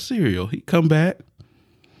a lot of cereal. He come back.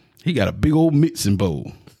 He got a big old mixing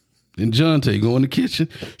bowl. Then Jonte go in the kitchen.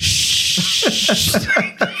 Shh.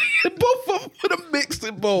 Both of them with a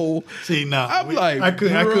mixing bowl. See, no, I'm like, I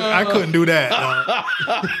couldn't do that.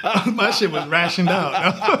 My shit was rationed out.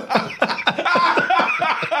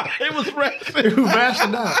 It was rationed. It was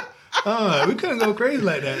rationed out. We couldn't go crazy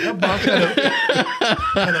like that. That box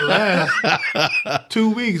had to last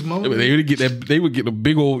 2 weeks, Mo. They would get that. They would get the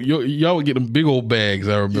big old. Y'all would get them big old bags.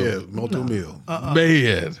 I remember. Yeah, Multi-Meal.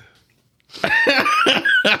 Man.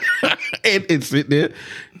 and sit there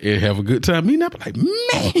and have a good time. Me not be like,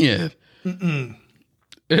 man.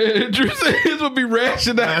 Drew said his would be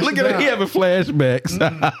rationed out. Look at him, he having flashbacks.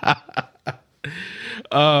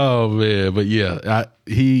 Oh man, but yeah,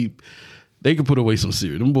 they could put away some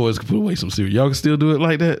cereal. Them boys could put away some cereal. Y'all can still do it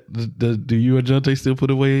like that. Do you and Jonte still put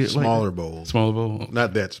away Smaller like bowl? Smaller bowl.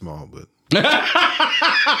 Not that small, but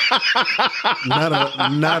not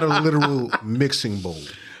a literal mixing bowl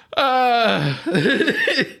anymore.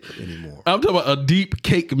 I'm talking about a deep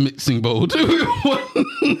cake mixing bowl too.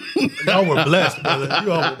 Y'all were blessed, brother.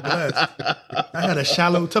 You all were blessed. I had a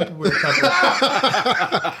shallow Tupperware type.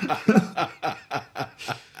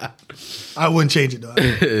 I wouldn't change it though.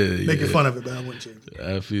 Making fun of it, but I wouldn't change it.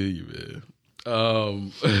 I feel you, man.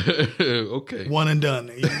 Okay. One and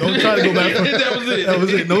done. Don't try to go back. That was it. That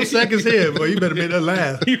was it. No seconds here, boy. You better make that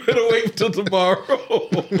last. You better wait till tomorrow.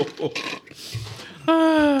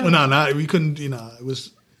 No, we couldn't. It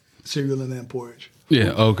was cereal and then porridge.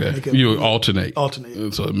 Yeah. Okay. You would alternate.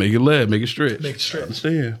 So make it last. Make it stretch. Make it stretch. I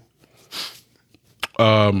understand.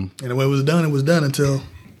 And when it was done until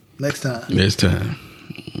next time. Next time.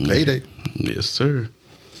 Payday. Yes, sir.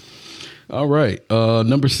 All right.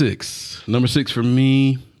 Number 6. Number 6 for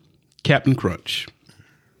me, Captain Crunch.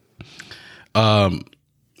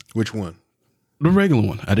 Which one? The regular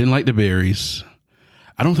one. I didn't like the berries.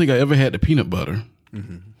 I don't think I ever had the peanut butter.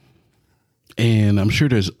 Mm-hmm. And I'm sure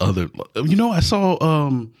there's other. I saw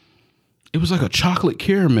it was like a chocolate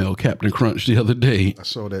caramel Captain Crunch the other day. I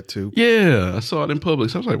saw that too. Yeah, I saw it in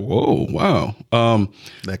Publix. I was like, whoa, wow.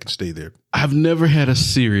 That can stay there. I've never had a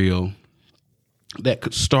cereal that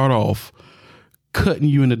could start off cutting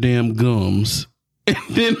you in the damn gums. And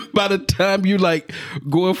then by the time you like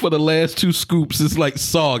going for the last 2 scoops, it's like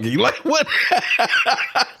soggy. Like what?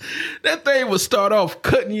 That thing would start off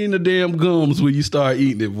cutting you in the damn gums when you start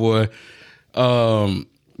eating it, boy.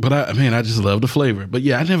 But I just love the flavor. But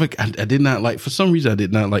yeah, I did not like, for some reason, I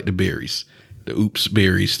did not like the berries, the Oops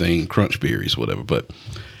berries thing, Crunch berries, whatever. But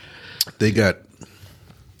they got,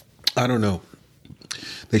 I don't know.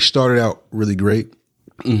 They started out really great.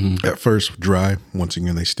 Mm-hmm. At first dry. Once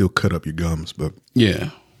again, they still cut up your gums, but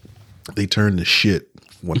yeah, they turned to shit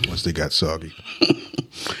once they got soggy.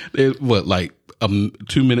 Like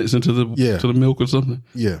 2 minutes into the milk or something?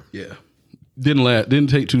 Yeah. Didn't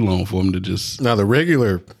take too long for them to just. Now the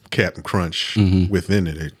regular Captain Crunch within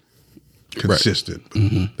it consistent. Right.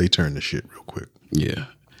 Mm-hmm. They turned to shit real quick. Yeah.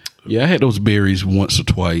 I had those berries once or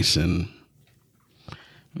twice, and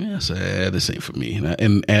I said, this ain't for me.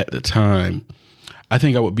 And at the time, I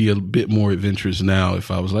think I would be a bit more adventurous now if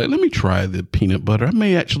I was like, let me try the peanut butter. I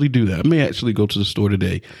may actually do that. I may actually go to the store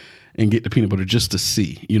today and get the peanut butter just to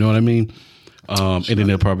see. You know what I mean? And then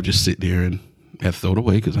they'll probably just sit there and have to throw it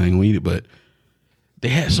away because I ain't gonna eat it. But they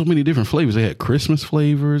had so many different flavors. They had Christmas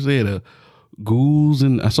flavors. They had a ghouls,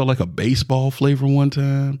 and I saw like a baseball flavor one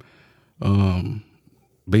time.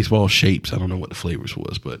 Baseball shapes. I don't know what the flavors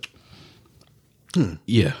was, but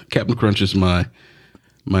yeah, Captain Crunch is my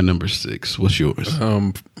number 6. What's yours?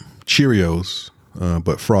 Cheerios,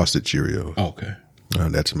 but frosted Cheerios. Okay.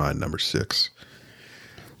 That's my number 6.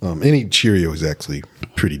 Any Cheerio is actually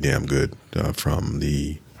pretty damn good, from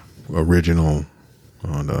the original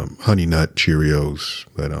Honey Nut Cheerios,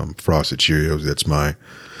 but frosted Cheerios, that's my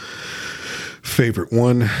favorite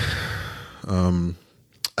one.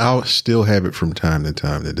 I'll still have it from time to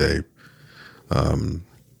time today.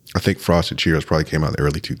 I think frosted Cheerios probably came out in the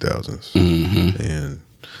early 2000s. Mm-hmm. And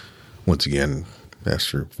once again,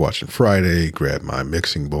 after watching Friday, grab my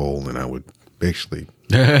mixing bowl, and I would basically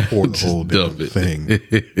pour the whole damn thing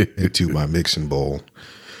into my mixing bowl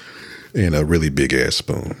in a really big ass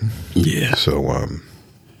spoon. Yeah. So,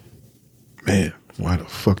 man, why the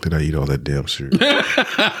fuck did I eat all that damn cereal?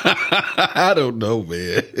 I don't know,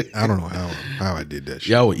 man. I don't know how I did that shit.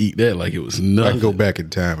 Y'all would eat that like it was nothing. I can go back in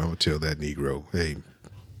time. I would tell that Negro, hey,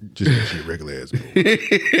 just eat your regular ass bowl.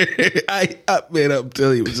 Man, I'm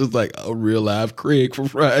telling you, it was just like a real live Craig from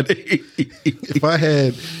Friday.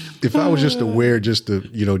 If I was just aware, just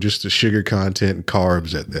the sugar content and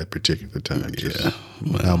carbs at that particular time,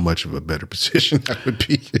 how much of a better position I would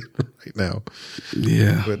be in right now.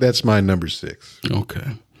 Yeah. But that's my number 6.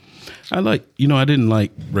 Okay. I didn't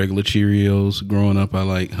like regular Cheerios growing up. I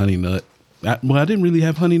like Honey Nut. I didn't really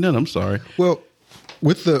have Honey Nut. I'm sorry. Well,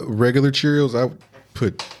 with the regular Cheerios, I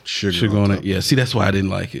put sugar on it. Yeah. See, that's why I didn't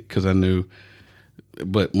like it, because I knew.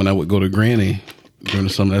 But when I would go to Granny during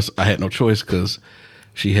the summer, I had no choice, because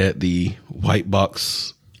she had the white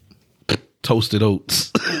box toasted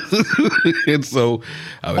oats. And so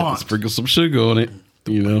I would sprinkle some sugar on it,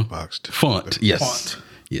 Boxed. Font. Yes. Font.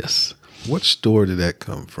 Yes. What store did that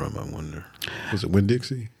come from, I wonder? Was it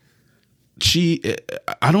Winn-Dixie?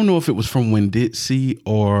 I don't know if it was from Winn-Dixie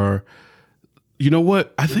or, you know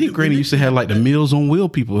what? I think Granny used to have like the Meals on Wheel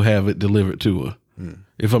people have it delivered to her,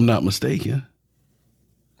 if I'm not mistaken.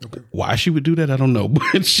 Okay. Why she would do that, I don't know, but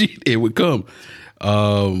it would come.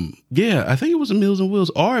 Yeah, I think it was a Meals on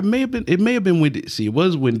Wheels, or it may have been Winn-Dixie. It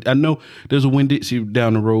was I know there's a Winn-Dixie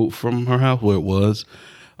down the road from her house where it was.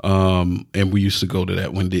 And we used to go to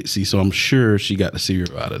that Winn-Dixie, so I'm sure she got the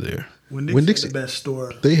cereal out of there. Winn-Dixie the best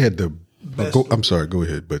store. They had the I'm sorry, go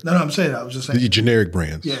ahead. But no, I'm saying I was just saying the generic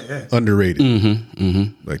brands. Yeah. Underrated. Mm-hmm,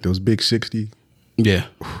 mm-hmm. Like those big 60. Yeah.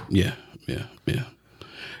 We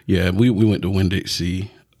went to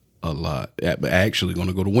Winn-Dixie a lot. I'm actually going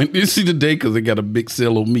to go to Winn-Dixie today because they got a big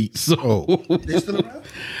sale on meat. So they still around?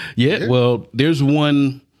 Yeah. Well, there's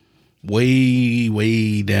one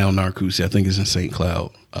way down Narcoossee. I think it's in St.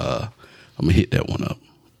 Cloud. I'm gonna hit that one up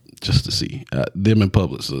just to see. Them and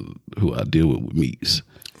Publix are who I deal with meats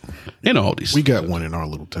and all these. We got one in our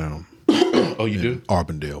little town. Oh, you do?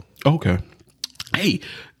 Arbondale. Okay. Hey,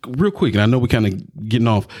 real quick, and I know we're kind of getting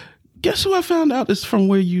off. Guess who I found out is from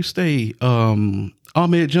where you stay?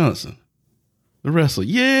 Ahmed Johnson, the wrestler.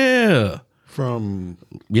 Yeah. From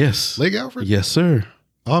Yes. Lake Alfred? Yes, sir.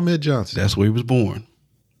 Ahmed Johnson. That's where he was born.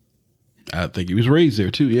 I think he was raised there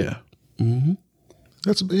too. Yeah. Mm-hmm.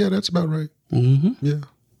 That's about right. Mm-hmm. Yeah.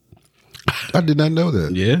 I did not know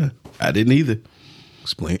that. Yeah. I didn't either.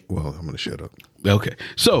 Explain. Well, I'm going to shut up. Okay.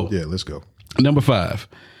 So Yeah, let's go. number 5.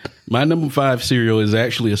 My number 5 cereal is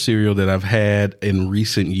actually a cereal that I've had in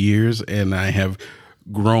recent years, and I have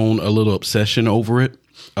grown a little obsession over it,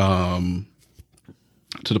 to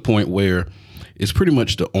the point where it's pretty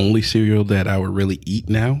much the only cereal that I would really eat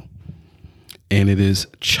now, and it is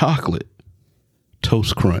chocolate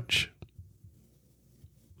Toast Crunch.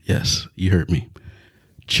 Yes, you heard me.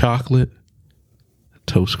 Chocolate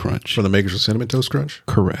Toast Crunch. From the makers of Cinnamon Toast Crunch?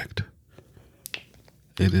 Correct.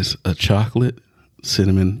 It is a chocolate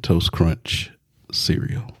Cinnamon Toast Crunch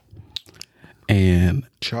cereal. And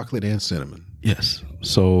Chocolate and cinnamon. yes.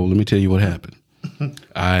 So let me tell you what happened.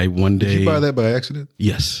 I one day. Did you buy that by accident?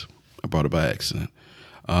 Yes. I bought it by accident.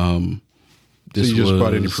 So you just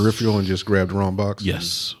bought it in your peripheral and just grabbed the wrong box?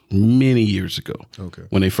 Yes. Many years ago. Okay.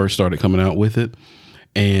 When they first started coming out with it.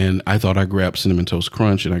 And I thought I grabbed Cinnamon Toast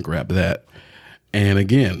Crunch, and I grabbed that. And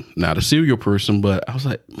again, not a cereal person, but I was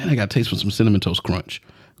like, man, I got to taste for some Cinnamon Toast Crunch.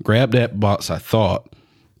 Grabbed that box. I thought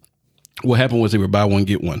what happened was they were buy one,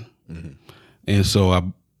 get one. Mm-hmm. And so I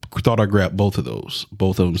thought I grabbed both of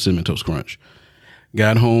them, Cinnamon Toast Crunch.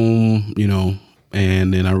 Got home,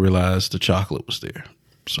 And then I realized the chocolate was there.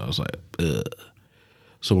 So I was like, ugh.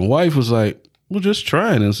 So my wife was like, well, just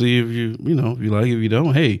try it and see if if you like it. If you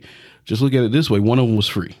don't, hey, just look at it this way. One of them was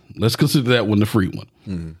free. Let's consider that one the free one.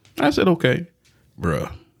 Mm-hmm. I said, okay,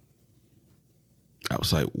 bruh. I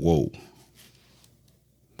was like, whoa.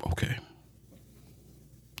 Okay.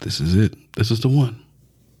 This is it. This is the one.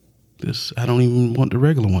 I don't even want the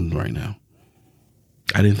regular one right now.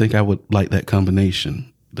 I didn't think I would like that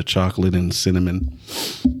combination. The chocolate and cinnamon.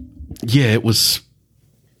 Yeah, it was.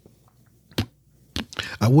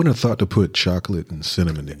 I wouldn't have thought to put chocolate and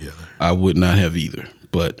cinnamon together. I would not have either,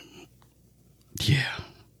 but yeah,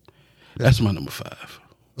 that's my number 5.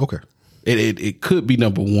 Okay. It could be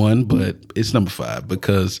number 1, but it's number 5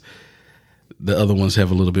 because the other ones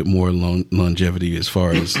have a little bit more longevity as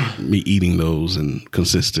far as me eating those and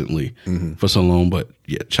consistently for so long. But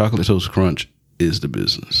yeah, Chocolate Toast Crunch is the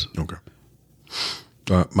business. Okay.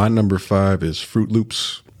 My number 5 is Fruit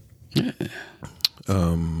Loops. Yeah.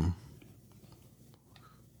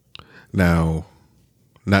 Now,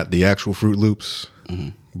 not the actual Fruit Loops,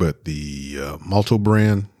 but the Malto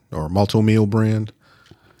brand or Malto Meal brand.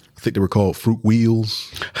 I think they were called Fruit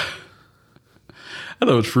Wheels. I thought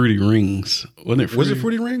it was Fruity Rings. Wasn't it Fruity? Was it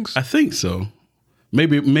Fruity Rings? I think so.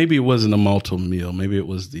 Maybe it wasn't a Malto Meal. Maybe it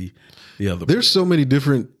was the other. There's so many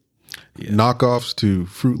different knockoffs to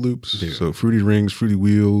Fruit Loops. Yeah. So Fruity Rings, Fruity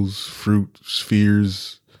Wheels, Fruit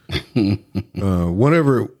Spheres.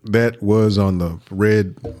 Whatever that was on the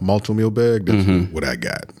red Malto Meal bag, that's what I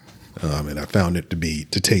got. And I found it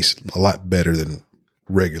to taste a lot better than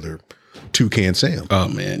regular Toucan Sam. Oh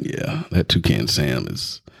man, yeah. That Toucan Sam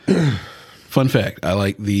is fun fact, I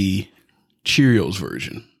like the Cheerios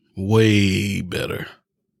version way better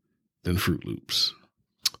than Fruit Loops.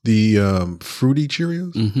 The fruity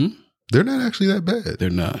Cheerios? They're not actually that bad. They're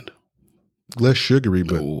not. Less sugary,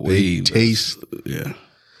 but they taste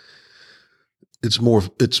It's more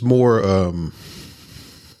I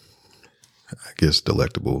guess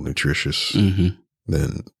delectable, nutritious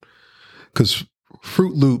than, because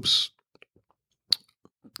Fruit Loops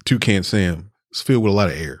Toucan Sam is filled with a lot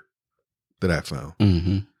of air that I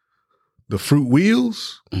found. The Fruit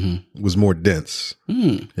Wheels was more dense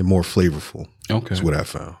and more flavorful. Okay. That's what I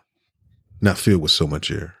found. Not filled with so much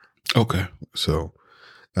air. Okay. So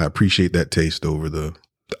I appreciate that taste over the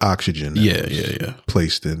oxygen that was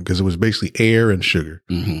placed in, because it was basically air and sugar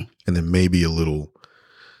and then maybe a little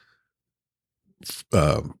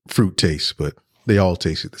fruit taste, but they all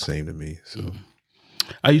tasted the same to me. So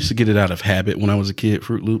I used to get it out of habit when I was a kid.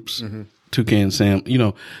 Fruit Loops, Toucan Sam.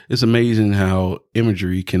 It's amazing how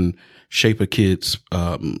imagery can shape a kid's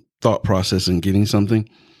thought process in getting something.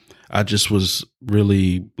 I just was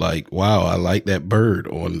really like, wow, I like that bird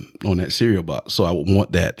on that cereal box, so I would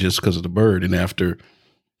want that just because of the bird. And after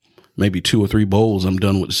maybe 2 or 3 bowls, I'm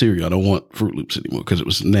done with the cereal. I don't want Fruit Loops anymore because it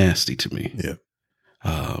was nasty to me. Yeah.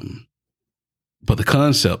 But the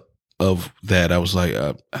concept of that, I was like,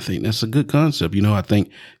 I think that's a good concept. I think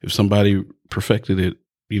if somebody perfected it,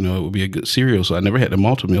 it would be a good cereal. So I never had the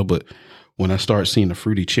Malto Meal, but when I started seeing the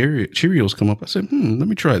fruity Cheerios come up, I said, let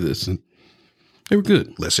me try this. And they were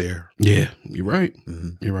good. Less air. Yeah, you're right.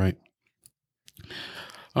 You're right.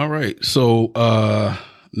 All right. So what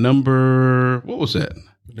was that?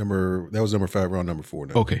 That was number 5. We're on number 4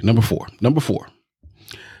 now. Okay, number 4.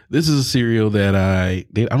 This is a cereal that I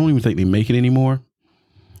don't even think they make it anymore.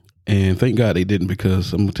 And thank God they didn't,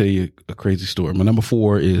 because I'm going to tell you a crazy story. My number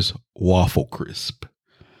 4 is Waffle Crisp.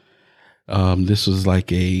 This is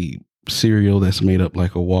like a cereal that's made up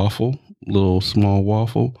like a waffle, little small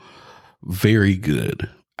waffle. Very good.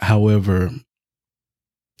 However,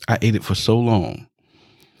 I ate it for so long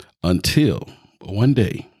until one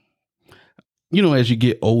day, as you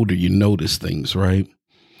get older, you notice things, right?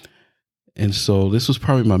 And so this was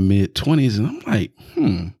probably my mid-20s, and I'm like,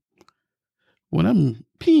 when I'm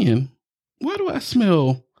peeing, why do I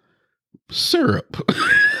smell syrup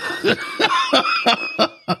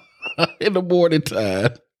in the morning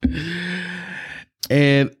time?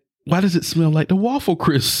 And why does it smell like the Waffle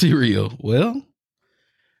Crisp cereal? Well,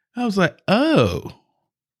 I was like, oh,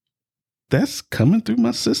 that's coming through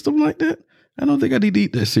my system like that? I don't think I need to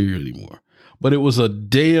eat that cereal anymore. But it was a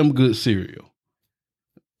damn good cereal.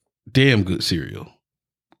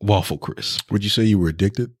 Waffle Crisp. Would you say you were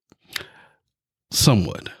addicted?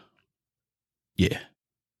 Somewhat. Yeah.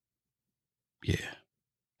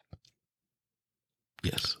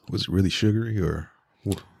 Yes. Was it really sugary or?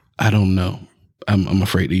 I don't know. I'm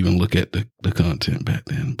afraid to even look at the content back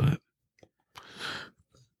then, but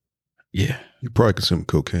yeah. You probably consumed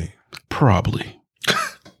cocaine. Probably.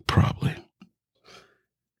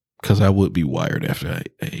 Because I would be wired after I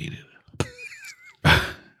ate it.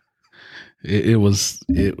 It was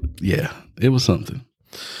something.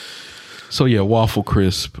 So yeah, Waffle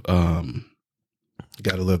Crisp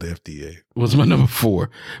Gotta love the FDA. was my number 4.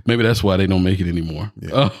 Maybe that's why they don't make it anymore.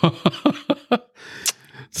 Yeah.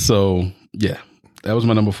 So yeah, that was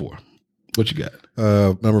my number 4. What you got?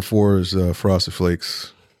 Number 4 is Frosted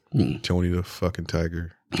Flakes. Mm. Tony the fucking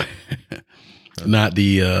Tiger. Not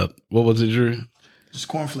the what was it, Drew? Just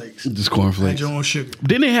cornflakes. Just Had cornflakes. your own sugar.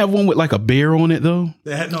 Didn't they have one with like a bear on it though?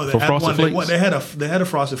 They had For Frosted Flakes? They had a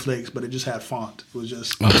Frosted Flakes, but it just had font. It was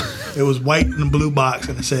just it was white in a blue box,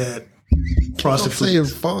 and it said Frosted Saying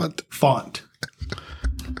Flakes font. font.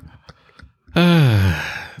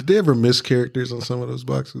 Did they ever miss characters on some of those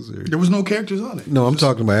boxes? Or? There was no characters on it. No, I'm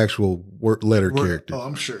talking about actual letter characters. Oh,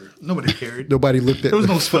 I'm sure nobody cared. Nobody looked at. There was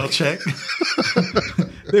no spell check.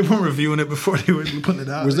 They weren't reviewing it before they were putting it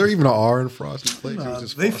out. Was there even an R in Frosted Flakes? It was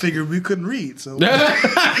just They Frosted. figured we couldn't read, so there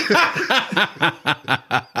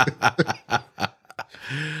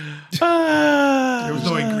was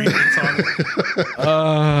no ingredients on it.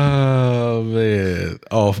 Oh man,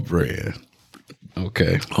 off brand.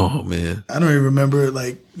 Okay. Oh man, I don't even remember.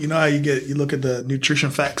 Like, you know how you look at the nutrition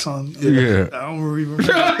facts on. Yeah. I don't remember.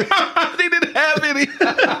 They didn't have any.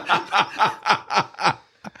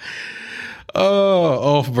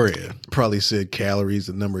 Oh, off brand. probably said calories,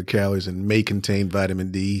 the number of calories, and may contain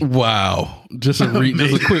vitamin D. Wow. Just a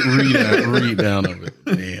quick read down of it.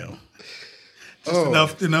 Damn.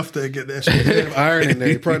 Enough to get that. Iron in there.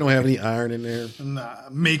 You probably don't have any iron in there. Nah,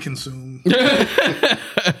 may consume.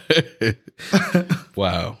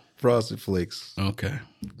 Wow. Frosted Flakes. Okay.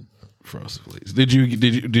 Frosted Flakes. Did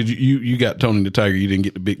you got Tony the Tiger? You didn't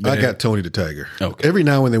get the big bag? I got Tony the Tiger. Okay. Every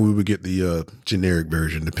now and then we would get the generic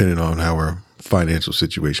version, depending on how our financial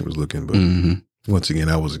situation was looking. But once again,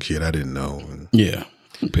 I was a kid. I didn't know. And Yeah.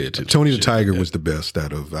 Pay attention. Tony the Shit. Tiger was the best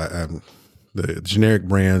out of the generic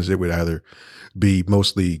brands. It would either be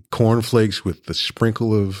mostly cornflakes with the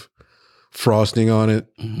sprinkle of frosting on it.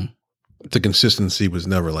 Mm-hmm. The consistency was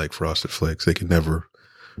never like Frosted Flakes. They could never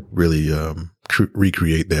really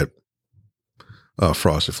recreate that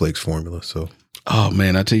Frosted Flakes formula. So, Oh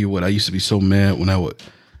man, I tell you what, I used to be so mad when I would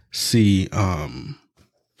see that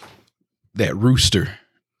rooster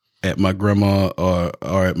at my grandma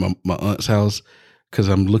or at my aunt's house because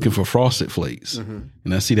I'm looking for Frosted Flakes. And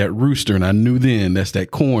I see that rooster and I knew then that's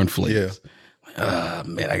that corn flakes.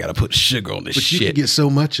 Man, I got to put sugar on this but shit. you can get so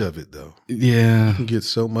much of it though. Yeah, You can get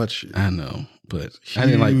so much. I know, but I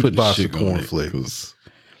didn't like putting box of sugar on it. cornflakes.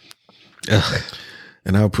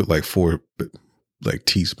 And I would put like 4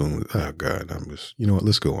 teaspoons. Oh God, I'm just, you know what?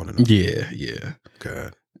 Let's go on. Yeah.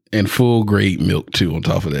 God. And full grade milk too on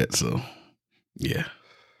top of that. So yeah.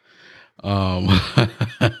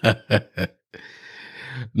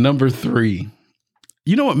 Number 3.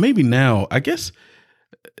 You know what? Maybe now, I guess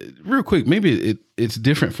real quick, maybe it's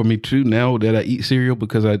different for me too now that I eat cereal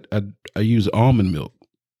because I use almond milk.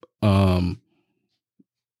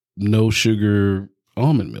 No sugar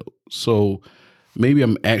almond milk. So maybe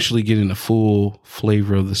I'm actually getting the full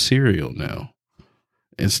flavor of the cereal now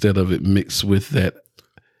instead of it mixed with that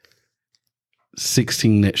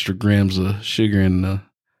 16 extra grams of sugar in the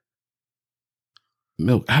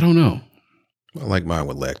milk. I don't know. I like mine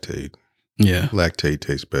with lactate. Yeah. Lactate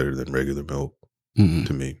tastes better than regular milk Mm-mm.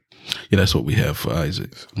 to me. Yeah, that's what we have for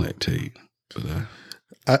Isaac, lactate. But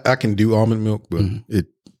I can do almond milk, but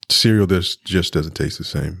cereal just doesn't taste the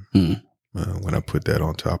same when I put that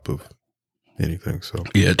on top of anything. So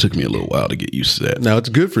yeah, it took me a little while to get used to that. now it's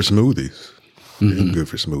good for smoothies. Mhm. It's good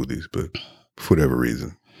for smoothies, but for whatever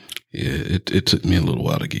reason, Yeah, it took me a little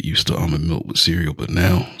while to get used to almond milk with cereal, but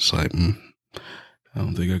now it's like, I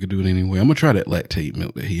don't think I could do it anyway. I'm gonna try that lactate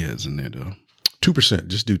milk that he has in there though. 2%.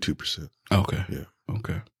 Just do 2%. Okay. Yeah.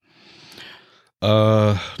 Okay.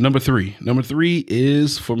 Number 3. Number 3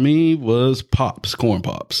 is for me was Pops, Corn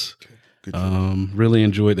Pops. Good job. Really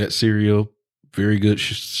enjoyed that cereal. Very good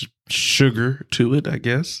sugar to it, I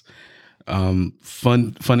guess.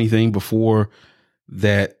 Funny thing before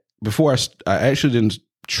I actually didn't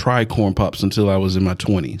try Corn Pops until I was in my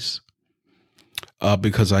 20s.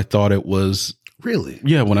 Because I thought it was, Really?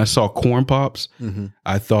 yeah, when I saw Corn Pops, Mm-hmm.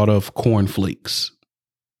 I thought of corn flakes.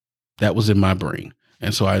 That was in my brain.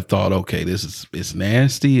 And so I thought, okay, it's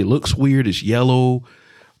nasty. It looks weird. It's yellow.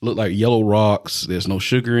 Look like yellow rocks. There's no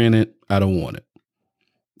sugar in it. I don't want it.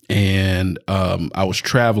 And I was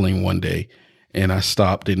traveling one day and I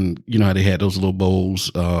stopped and you know how they had those little bowls.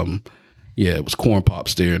 It was Corn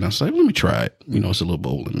Pops there. And I was like, let me try it. You know, it's a little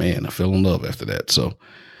bowl. And man, I fell in love after that. So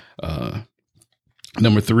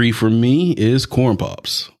number 3 for me is Corn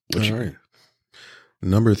Pops. All right.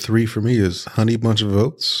 Number 3 for me is Honey Bunch of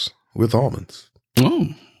Oats with almonds. Oh,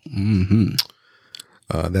 Mm-hmm.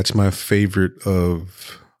 That's my favorite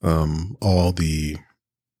of all the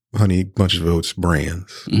Honey Bunches of Oats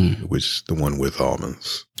brands, which is the one with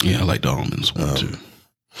almonds. Yeah, I like the almonds one too.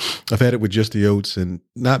 I've had it with just the oats and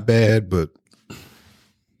not bad, but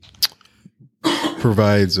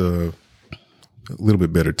provides a little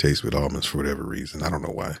bit better taste with almonds for whatever reason. I don't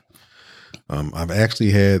know why. I've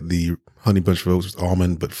actually had the Honey Bunch of Oats with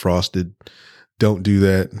almond, but frosted. Don't do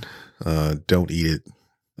that. Don't eat it.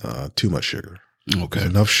 Too much sugar. Okay.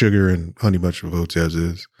 There's enough sugar in Honey Bunch of Oats as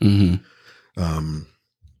is. Mm-hmm.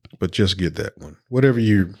 But just get that one. Whatever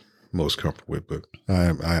you're most comfortable with. But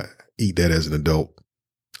I eat that as an adult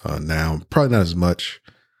now. Probably not as much.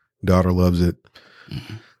 Daughter loves it.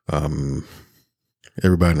 Mm-hmm.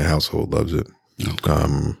 Everybody in the household loves it.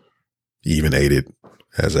 Okay. Even ate it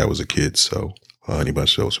as I was a kid. So Honey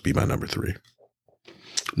Bunch of Oats would be my number 3.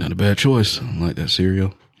 Not a bad choice. I like that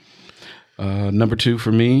cereal. Number 2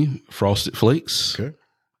 for me, Frosted Flakes. Okay.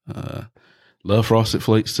 Love Frosted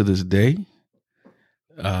Flakes to this day.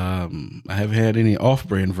 I haven't had any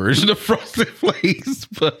off-brand version of Frosted Flakes,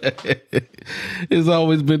 but it's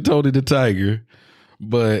always been Tony the Tiger.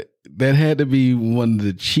 But that had to be one of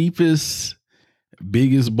the cheapest,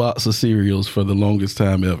 biggest box of cereals for the longest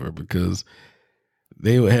time ever, because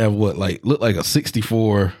they would have look like a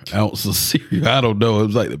 64 ounce of cereal. I don't know. It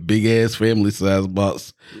was like the big ass family size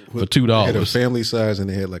box for $2. They had a family size and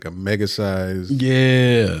they had like a mega size.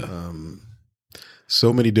 Yeah.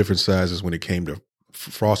 So many different sizes when it came to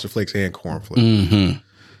Frosted Flakes and Corn Flakes. Mm-hmm.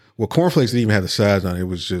 Well, Corn Flakes didn't even have the size on it. It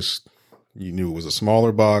was just, you knew it was a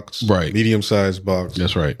smaller box, right? Medium sized box.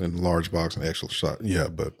 That's right. And large box and actual size. Yeah,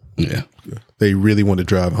 but yeah, they really want to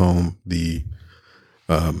drive home the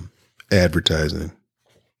advertising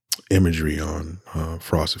imagery on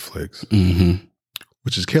Frosted Flakes,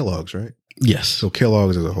 which is Kellogg's, right? Yes. So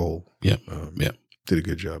Kellogg's as a whole, yep, did a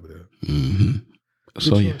good job of that. Mm-hmm.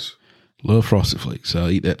 So yes, love Frosted Flakes. I'll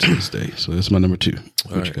eat that to this day. So that's my number 2.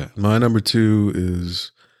 What you got? My number 2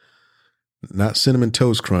 is not Cinnamon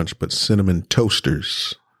Toast Crunch, but Cinnamon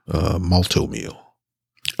Toasters Malto Meal.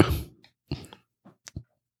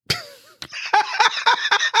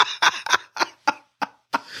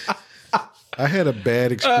 I had a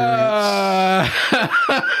bad experience.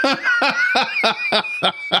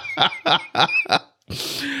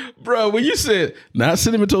 Bro, when you said not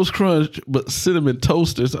Cinnamon Toast Crunch, but Cinnamon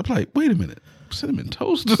Toasters, I'm like, wait a minute. Cinnamon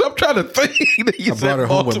Toasters? I'm trying to think. I brought it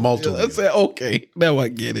home with Malto Meal. I said, okay, now I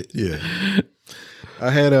get it. Yeah.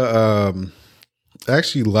 I had I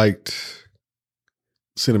actually liked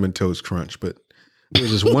Cinnamon Toast Crunch, but there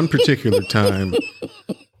was this one particular time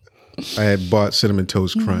I had bought Cinnamon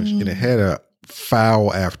Toast Crunch and it had a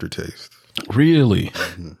foul aftertaste. Really?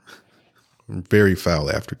 Very foul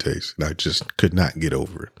aftertaste. And I just could not get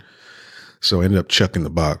over it. So I ended up chucking the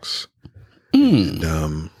box.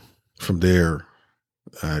 And from there,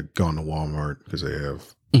 I'd gone to Walmart because they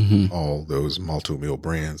have all those Malto Meal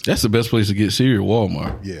brands. That's the best place to get cereal,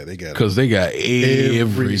 Walmart. Yeah, they got because they got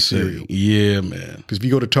every cereal. Yeah, man. Because if you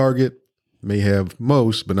go to Target, may have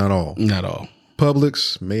most, but not all. Not all.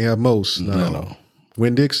 Publix may have most, not all.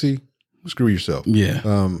 Winn-Dixie, screw yourself. Yeah.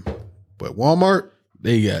 But Walmart,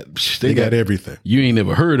 they got everything. You ain't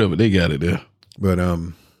never heard of it. They got it there. But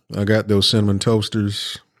I got those cinnamon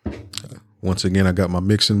toasters. Once again, I got my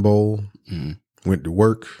mixing bowl. Went to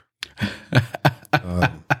work.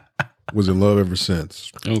 Was in love ever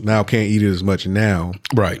since. Okay. Now can't eat it as much now.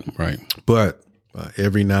 Right. But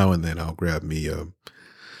every now and then I'll grab me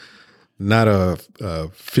not a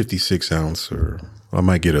 56 ounce, or I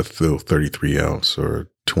might get a 33 ounce or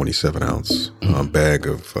 27 ounce bag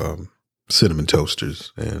of cinnamon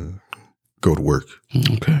toasters and go to work.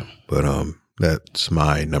 Okay. But that's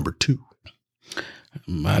my number 2.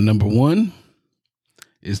 My number 1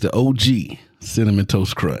 is the OG Cinnamon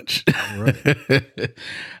Toast Crunch. Right.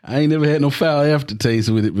 I ain't never had no foul aftertaste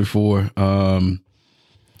with it before.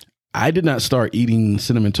 I did not start eating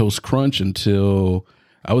Cinnamon Toast Crunch until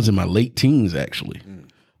I was in my late teens, actually,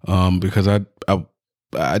 because I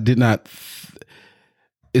did not.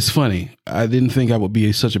 It's funny. I didn't think I would be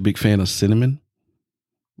such a big fan of cinnamon,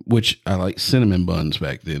 which I like cinnamon buns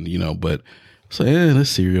back then, but it's like, that's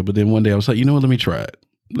cereal. But then one day I was like, you know what? Let me try it.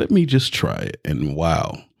 Let me just try it. And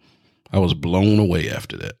wow, I was blown away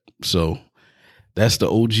after that. So that's the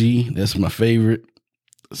OG. That's my favorite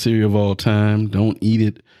cereal of all time. Don't eat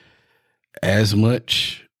it as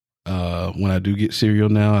much. When I do get cereal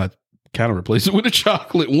now, I kind of replace it with a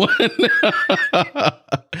chocolate one.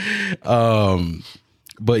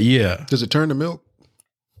 But yeah. Does it turn to milk?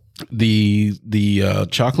 The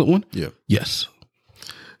chocolate one? Yeah. Yes.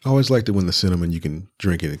 I always liked it when the cinnamon, you can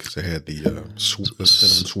drink it because it had the cinnamon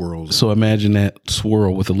swirls. So imagine that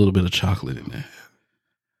swirl with a little bit of chocolate in there.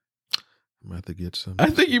 I'm going to have to get some. I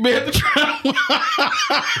think you may have to try one.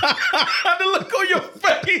 The look on your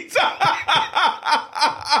face.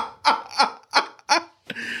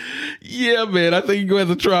 Yeah, man. I think you're going to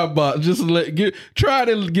have to try a box. Just try it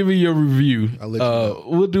and give me your review. I'll let you know.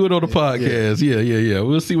 We'll do it on the podcast. Yeah.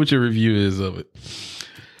 We'll see what your review is of it.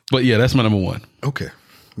 But yeah, that's my number one. Okay.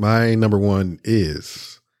 My number one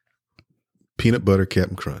is peanut butter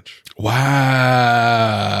Captain Crunch. Wow.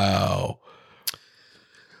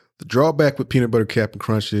 The drawback with peanut butter Captain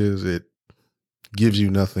Crunch is it gives you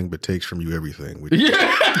nothing but takes from you everything. Which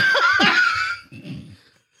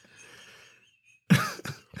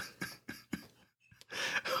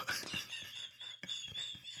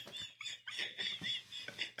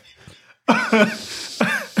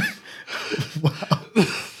Wow.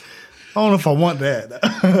 I don't know if I want that.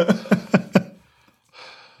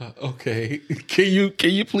 Okay. Can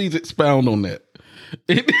you please expound on that?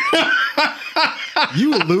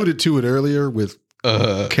 You alluded to it earlier with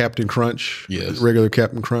Captain Crunch. Yes. Regular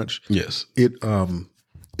Captain Crunch. Yes. It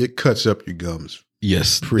cuts up your gums.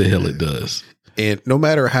 Yes, the hell it does. And no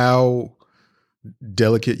matter how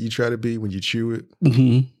delicate you try to be when you chew it,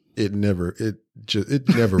 it never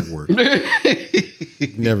works.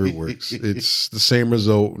 It never works. It's the same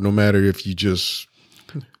result no matter if you just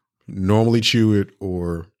normally chew it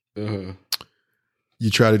or you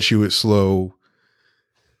try to chew it slow.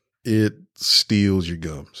 It steals your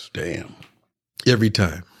gums. Damn. Every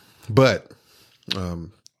time. But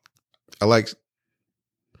I like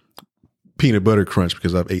peanut butter crunch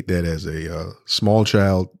because I've ate that as a small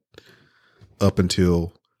child up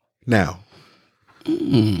until now.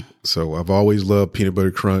 So I've always loved peanut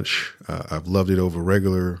butter crunch. I've loved it over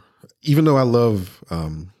regular, even though I love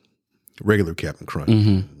regular Captain Crunch.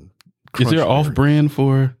 Is there off-brand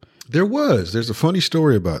for? There's a funny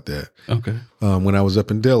story about that. Okay. When I was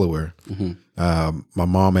up in Delaware, my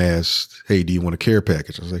mom asked, "Hey, do you want a care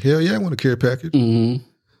package?" I was like, "Hell yeah, I want a care package."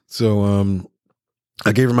 So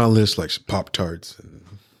I gave her my list, like some Pop-Tarts and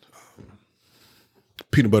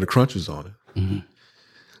peanut butter crunches on it.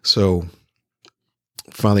 So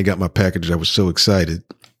finally got my package. I was so excited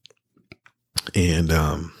and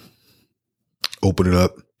open it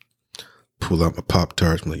up, pull out my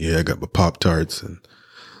Pop-Tarts. I'm like, yeah, I got my Pop-Tarts and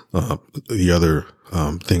the other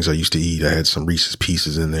things I used to eat. I had some Reese's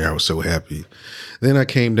Pieces in there. I was so happy. Then I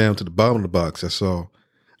came down to the bottom of the box. I saw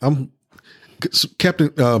Captain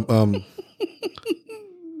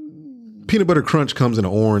peanut butter crunch comes in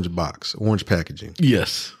an orange box, orange packaging.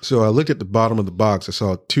 Yes. So I looked at the bottom of the box. I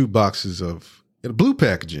saw 2 boxes of blue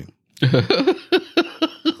packaging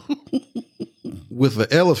with the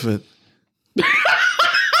elephant.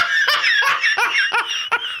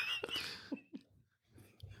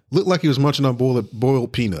 Looked like he was munching on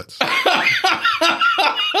boiled peanuts.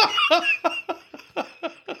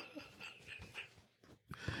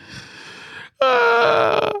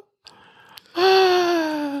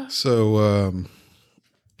 So,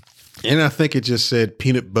 and I think it just said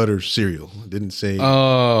peanut butter cereal. It didn't say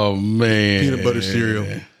oh man peanut butter cereal.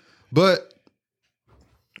 But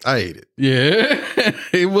I ate it. Yeah.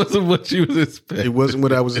 It wasn't what you was expecting. It wasn't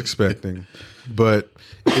what I was expecting. But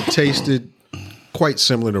it tasted quite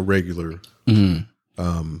similar to regular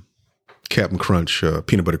Captain Crunch,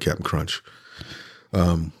 peanut butter Captain Crunch.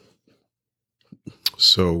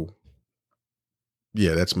 So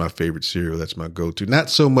yeah, that's my favorite cereal. That's my go-to. Not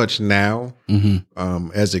so much now.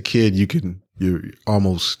 As a kid, you're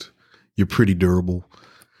pretty durable.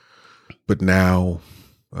 But now,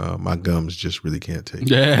 my gums just really can't take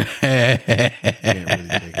it. Can't really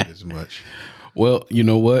take it as much. Well, you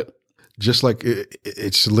know what? Just like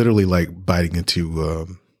it's literally like biting into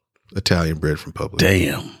Italian bread from Publix.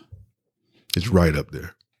 Damn. It's right up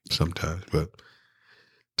there sometimes, but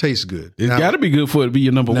tastes good. It's got to be good for it to be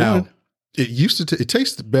your number one. It used to. It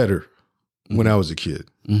tasted better when I was a kid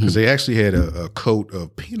because they actually had a coat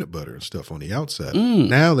of peanut butter and stuff on the outside.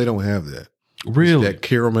 Now they don't have that. Really, it's that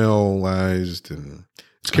caramelized and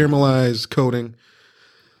it's caramelized coating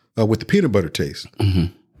with the peanut butter taste.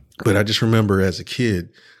 But I just remember as a kid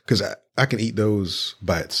because I can eat those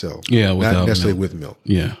by itself. Yeah, not necessarily milk. with milk.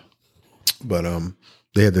 Yeah, but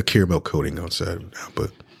they had the caramel coating outside now.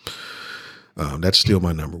 But that's still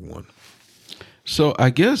my number one. So I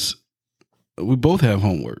guess we both have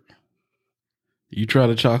homework. You try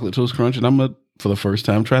the chocolate toast crunch, and I'm gonna, for the first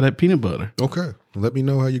time, try that peanut butter. Okay, let me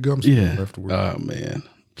know how your gums feel afterwards. Oh man,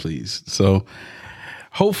 please. So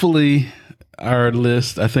hopefully our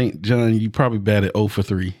list. I think John, you probably batted 0 for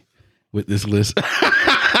 3 with this list.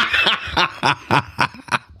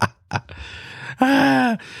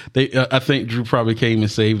 I think Drew probably came and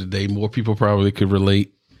saved the day. More people probably could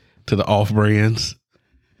relate to the off brands,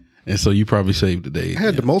 and so you probably saved the day. I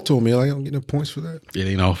had the Multi Meal. I don't get no points for that. It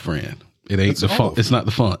ain't off brand. It ain't the font. It's not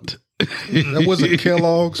the font. That wasn't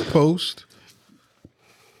Kellogg's Post.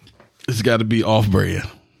 It's got to be off brand,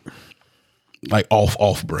 like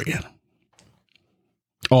off brand.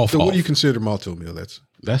 So what do you consider Multi Meal?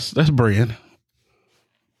 That's brand.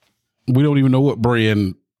 We don't even know what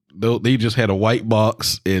brand. They just had a white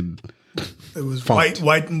box and It was Font.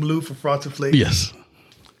 white and blue for Frosted Flakes. yes,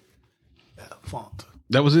 Yeah, font.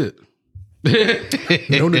 that was it.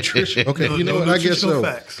 No nutrition. Okay, No- you know no what? I guess nutritional so.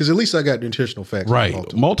 facts. Because at least I got nutritional facts. on Right,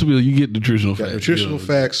 Multi. multiple. You get nutritional Got facts. nutritional Yeah.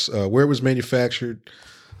 facts. Where it was manufactured.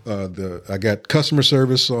 I got customer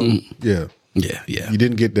service on. Yeah, Yeah, yeah, you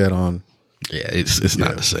didn't get that on yeah. It's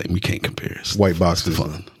not the same. You can't compare. It's white boxes.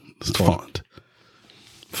 font. It's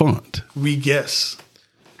font. We guess.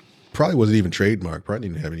 Probably wasn't even trademark. Probably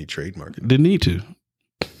didn't have any trademark. Didn't need to.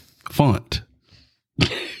 Font.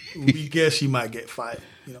 We guess you might get fired.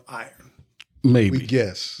 Iron. Maybe. We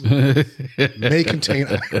guess may contain.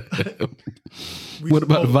 What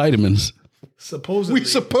about the vitamins? Supposedly, We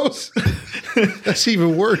suppose that's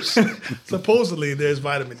even worse. supposedly there's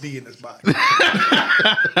vitamin D in this box.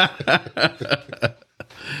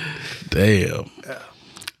 Damn.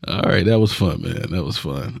 All right, that was fun, man. That was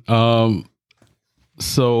fun.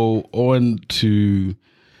 So on to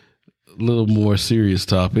a little more serious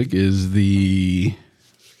topic is the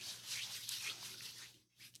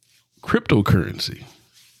cryptocurrency.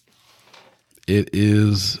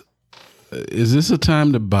 Is this a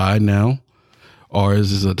time to buy now, or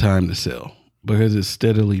is this a time to sell? Because it's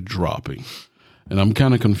steadily dropping. And I'm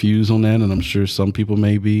kind of confused on that, and I'm sure some people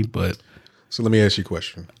may be, but So let me ask you a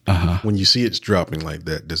question. When you see it's dropping like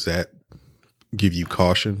that, does that give you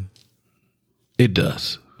caution? it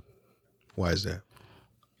does. Why is that?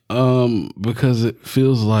 Because it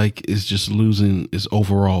feels like it's just losing its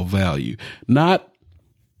overall value. Not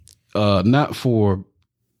for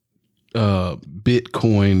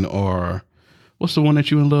Bitcoin or what's the one that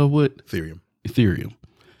you in love with? Ethereum.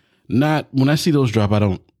 Not when I see those drop, I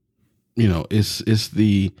don't. It's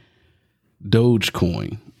the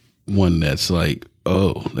Dogecoin one that's like,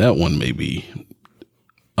 oh, that one may be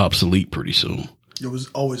obsolete pretty soon. It was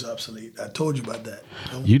always obsolete. I told you about that.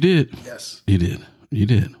 You did. Yes. You did.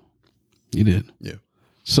 Yeah.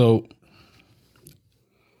 So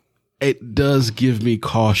it does give me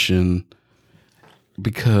caution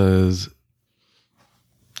because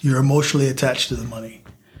You're emotionally attached to the money.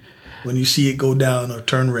 When you see it go down or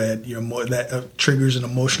turn red, that triggers an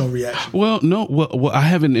emotional reaction. well, I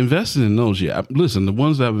haven't invested in those yet. Listen, the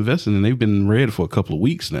ones that I've invested in, they've been red for a couple of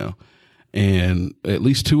weeks now, and at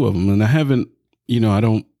least two of them. And I haven't,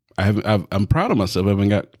 I'm proud of myself. I haven't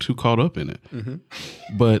got too caught up in it.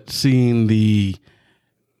 Mm-hmm. But seeing the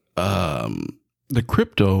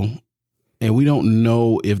crypto, and we don't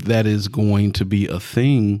know if that is going to be a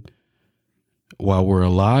thing while we're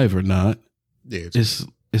alive or not. Yeah.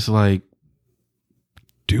 It's like,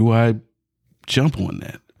 do I jump on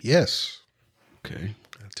that? Yes. Okay,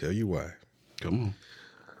 I'll tell you why. come on.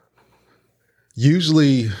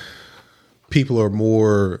 Usually people are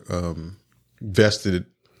more vested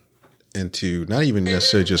into not even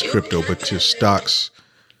necessarily just crypto, but just stocks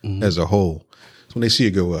as a whole. So when they see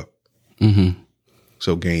it go up,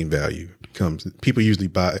 so gain value comes. People usually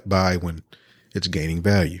buy when it's gaining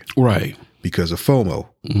value. Right. Because of FOMO,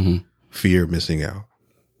 fear of missing out.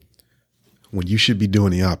 When you should be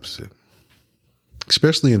doing the opposite,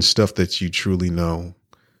 especially in stuff that you truly know.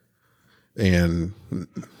 And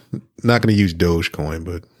not going to use Dogecoin,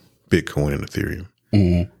 but Bitcoin and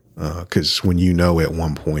Ethereum. Because when you know at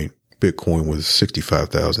one point Bitcoin was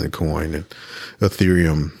 65,000 a coin and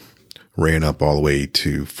Ethereum ran up all the way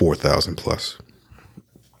to 4,000 plus.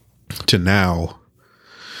 To now,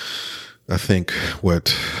 I think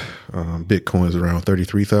Bitcoin is around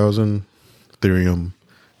 33,000. Ethereum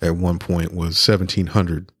at one point was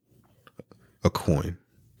 1,700 a coin.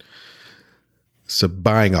 It's a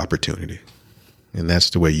buying opportunity. And that's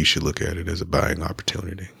the way you should look at it, as a buying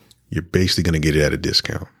opportunity. You're basically going to get it at a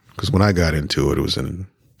discount. Because when I got into it, it was in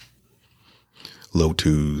low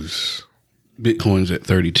twos. Bitcoin's at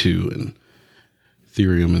 32 and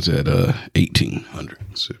Ethereum is at 1,800.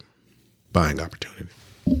 It's a buying opportunity.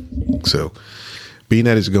 So being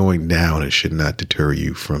that it's going down, it should not deter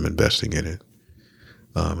you from investing in it.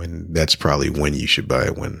 And that's probably when you should buy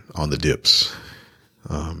it, when on the dips.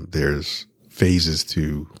 There's phases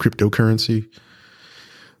to cryptocurrency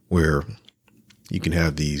where you can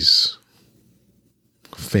have these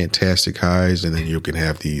fantastic highs and then you can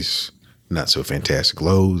have these not so fantastic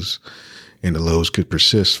lows. and the lows could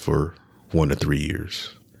persist for 1 to 3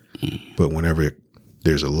 years. But whenever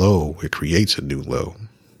there's a low, it creates a new low.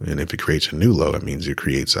 And if it creates a new low, it means it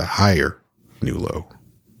creates a higher new low.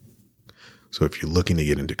 So if you're looking to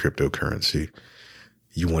get into cryptocurrency,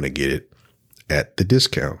 you want to get it at the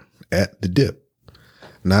discount, at the dip,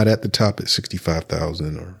 not at the top at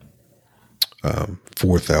 65,000 or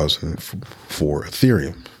 4,000 for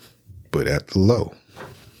Ethereum, but at the low,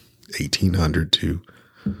 1,800 to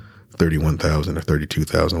 31,000 or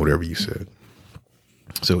 32,000, whatever you said.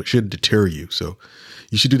 So it should deter you. So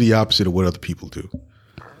you should do the opposite of what other people do.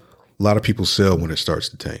 A lot of people sell when it starts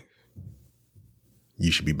to tank.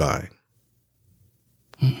 You should be buying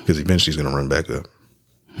because eventually it's going to run back up.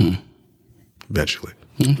 Eventually.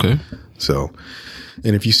 Okay. So,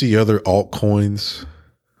 and if you see other altcoins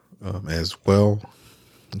as well,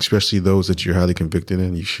 especially those that you're highly convicted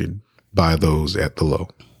in, you should buy those at the low.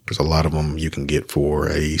 Because a lot of them you can get for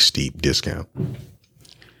a steep discount.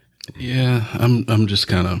 Yeah, I'm just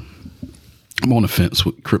kind of, I'm on the fence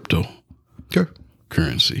with cryptocurrency.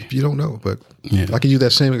 Okay. If you don't know, but yeah. I can use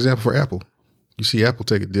that same example for Apple. You see Apple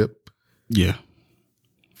take a dip. Yeah.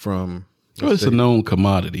 From, well, it's a known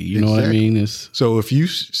commodity. You know what I mean? So if you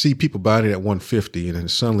see people buying it at 150 and then it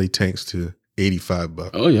suddenly tanks to $85.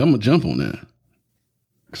 Oh yeah, I'm gonna jump on that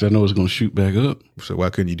because I know it's gonna shoot back up. So why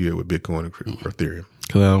couldn't you do it with Bitcoin or Ethereum?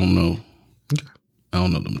 Because I don't know. Okay. I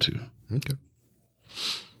don't know them two. Okay.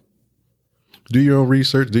 Do your own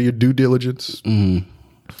research. Do your due diligence. Don't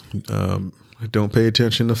pay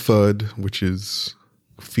attention to FUD, which is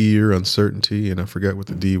fear, uncertainty, and I forgot what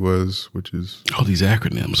the D was, which is these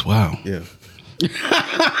acronyms. Wow. Yeah.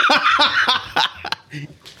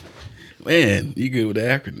 Man, you good with the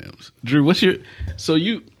acronyms. Drew, what's your so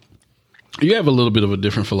you have a little bit of a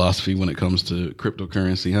different philosophy when it comes to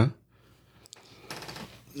cryptocurrency, huh?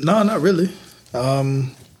 No, not really.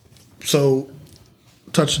 So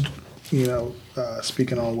touched,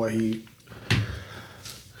 speaking on what he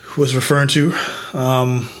was referring to.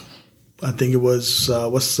 I think it was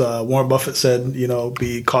Warren Buffett said,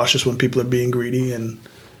 be cautious when people are being greedy and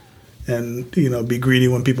be greedy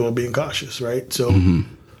when people are being cautious, right? So,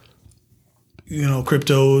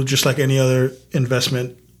 crypto, just like any other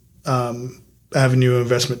investment avenue,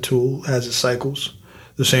 investment tool, has its cycles.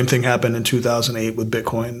 The same thing happened in 2008 with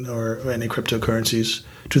Bitcoin or any cryptocurrencies.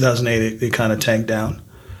 2008, it kind of tanked down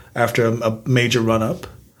after a major run up.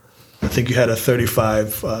 I think you had a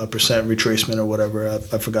 35% retracement or whatever.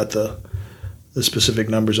 I forgot the specific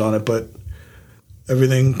numbers on it, but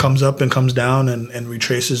everything comes up and comes down and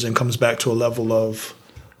retraces and comes back to a level of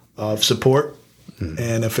support.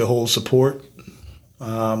 And if it holds support,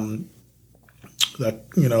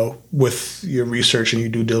 with your research and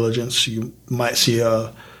your due diligence, you might see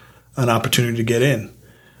an opportunity to get in.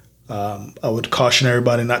 I would caution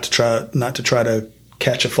everybody not to try to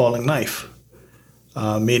catch a falling knife,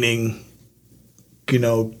 meaning,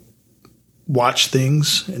 watch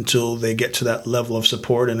things until they get to that level of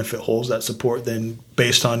support. And if it holds that support, then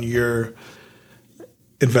based on your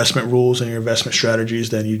investment rules and your investment strategies,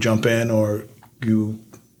 then you jump in or you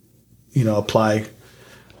apply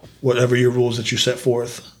whatever your rules that you set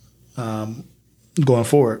forth going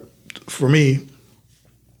forward. For me,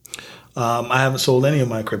 I haven't sold any of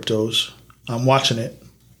my cryptos. I'm watching it.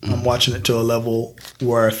 I'm watching it to a level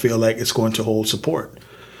where I feel like it's going to hold support.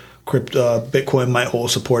 Bitcoin might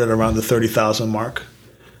hold support at around the 30,000 mark.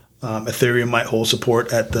 Ethereum might hold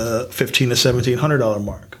support at the $1,500 to $1,700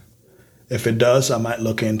 mark. If it does, I might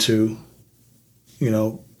look into,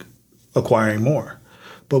 acquiring more.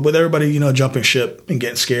 But with everybody, jumping ship and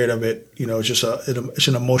getting scared of it, it's just it's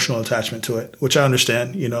an emotional attachment to it, which I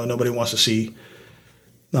understand. Nobody wants to see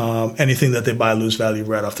anything that they buy lose value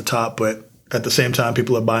right off the top. But at the same time,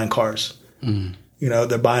 people are buying cars.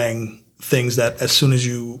 They're buying things that as soon as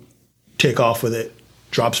you take off with it,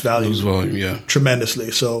 drops value. Lose volume,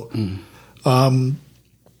 tremendously. So when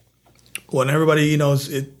everybody,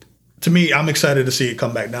 to me, I'm excited to see it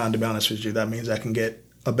come back down, to be honest with you. That means I can get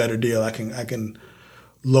a better deal. I can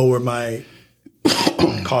lower my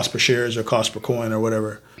cost per shares or cost per coin or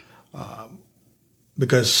whatever.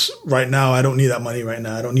 Because right now, I don't need that money right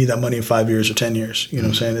now. I don't need that money in 5 years or 10 years. You know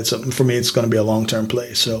what I'm saying? For me, it's going to be a long-term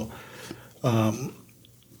play. So I'm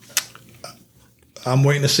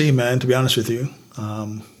waiting to see, man, to be honest with you.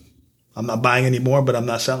 I'm not buying anymore, but I'm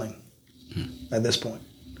not selling at this point.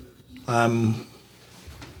 I'm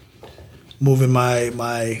moving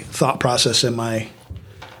my thought process into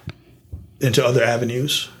other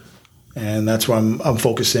avenues, and that's where I'm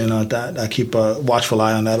focusing on that. I keep a watchful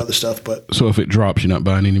eye on that other stuff. But so if it drops, you're not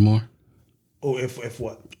buying anymore? Oh, if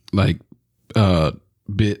what? Like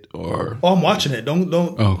bit or? Oh, I'm watching it. Don't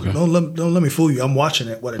Okay. don't let me fool you. I'm watching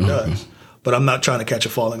it, what it does. But I'm not trying to catch a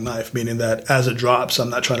falling knife, meaning that as it drops, I'm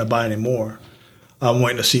not trying to buy any more. I'm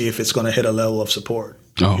waiting to see if it's going to hit a level of support.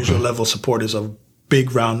 Okay. Usually level of support is a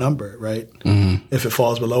big round number, right? Mm-hmm. If it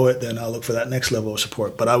falls below it, then I'll look for that next level of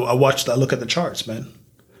support. But I look at the charts, man.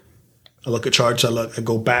 I look at charts. I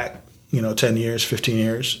go back, 10 years, 15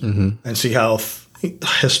 years, and see how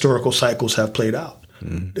historical cycles have played out.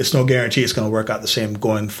 It's no guarantee it's going to work out the same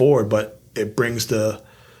going forward, but it brings the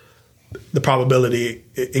probability,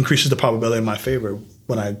 it increases the probability in my favor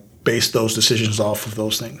when I base those decisions off of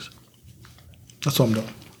those things. That's what I'm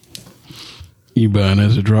doing. You buying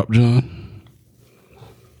as a drop, John?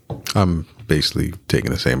 I'm basically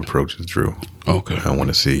taking the same approach as Drew. Okay. I want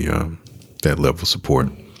to see that level of support.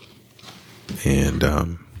 And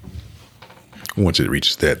once it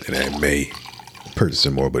reaches that, then I may purchase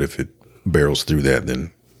some more. But if it barrels through that,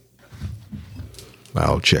 then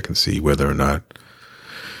I'll check and see whether or not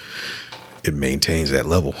it maintains that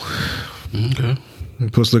level. Okay.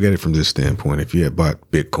 And plus, look at it from this standpoint. If you had bought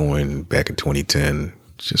Bitcoin back in 2010,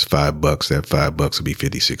 it's just $5, that $5 would be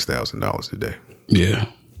 $56,000 today. Yeah.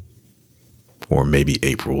 Or maybe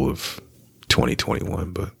April of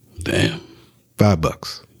 2021, but Damn.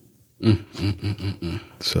 $5.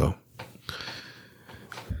 So,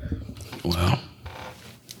 Wow.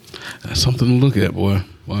 That's something to look at, boy.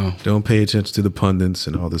 Wow. don't pay attention to the pundits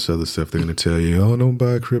and all this other stuff. They're going to tell you, oh, don't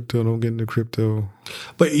buy crypto, don't get into crypto.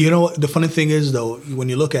 But you know what? The funny thing is, though, when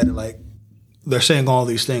you look at it, like, they're saying all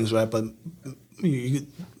these things, right? But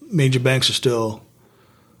major banks are still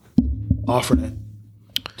offering it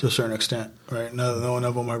to a certain extent, right? No one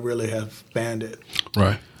of them really have banned it,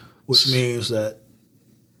 Right. which means that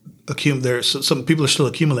some people are still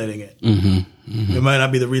accumulating it. It might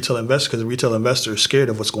not be the retail investor because the retail investor is scared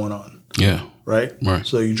of what's going on, Yeah. right? Right.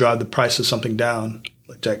 So you drive the price of something down,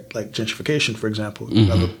 like gentrification, for example. You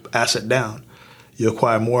have an asset down, you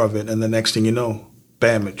acquire more of it, and the next thing you know,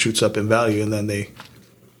 bam, it shoots up in value, and then they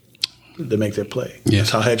make their play. Yeah.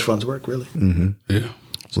 That's how hedge funds work, really. Yeah.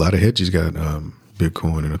 A lot of hedges got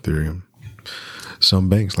Bitcoin and Ethereum. Some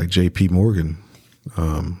banks like JP Morgan,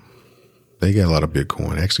 they got a lot of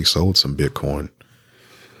Bitcoin. Actually sold some Bitcoin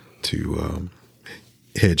to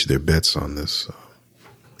hedge their bets on this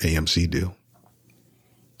AMC deal.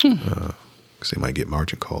 Because they might get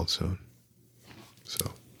margin called soon.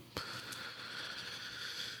 So,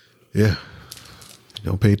 yeah.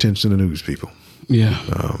 Don't pay attention to the news, people. Yeah.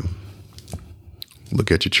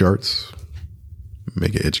 Look at your charts.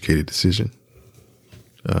 Make an educated decision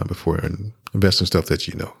before invest in stuff that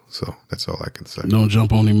you know. So that's all I can say. Don't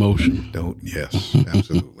jump on emotion. Yes,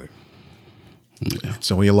 absolutely. Yeah.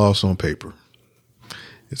 It's only a loss on paper.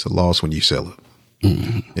 It's a loss when you sell it.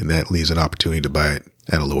 And that leaves an opportunity to buy it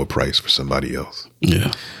at a lower price for somebody else.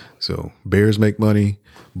 Yeah. So bears make money,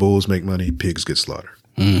 bulls make money, pigs get slaughtered.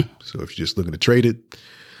 So if you're just looking to trade it,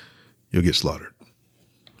 you'll get slaughtered.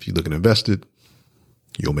 If you're looking to invest it,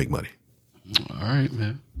 you'll make money. All right,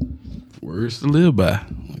 man. Words to live by.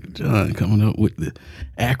 Look at John coming up with the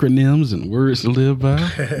acronyms and words to live by.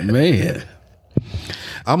 Man.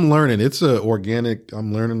 I'm learning. It's organic.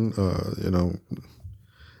 I'm learning,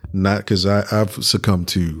 not because I've succumbed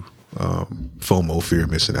to FOMO, fear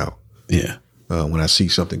of missing out, Yeah. when I see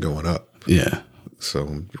something going up. Yeah. So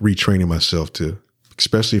I'm retraining myself to,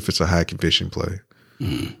 especially if it's a high conviction play,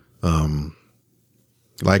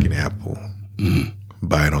 like an Apple,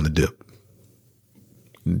 buy it on the dip.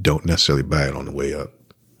 Don't necessarily buy it on the way up.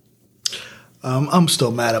 I'm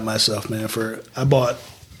still mad at myself, man. I bought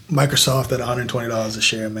Microsoft at $120 a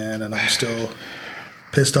share, man, and I'm still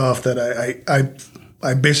pissed off that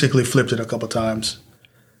I basically flipped it a couple times.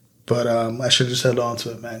 But I should have just held on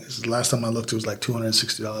to it, man, because the last time I looked, it was like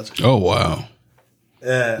 $260. Oh, wow.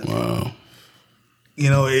 Yeah. Wow.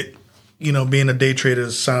 Being a day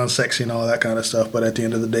trader sounds sexy and all that kind of stuff, but at the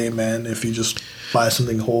end of the day, man, if you just buy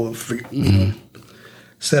something whole,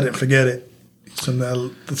 set it and forget it. So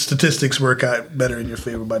the statistics work out better in your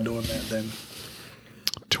favor by doing that than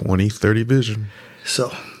 20/30 vision.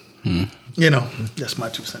 so. That's my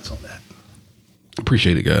 2 cents on that.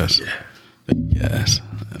 Appreciate it, guys. Yeah. Yes.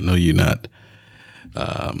 I know you're not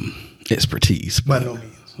expertise. By But no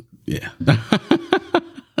means. yeah.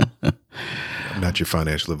 I'm not your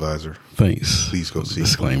financial advisor. Thanks. Please go see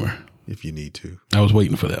Disclaimer. if you need to. I was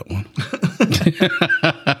waiting for that one.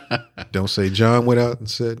 Don't say John went out and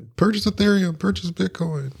said, purchase Ethereum, purchase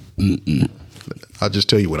Bitcoin. I'll just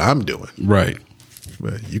tell you what I'm doing. Right.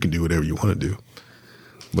 But you can do whatever you want to do.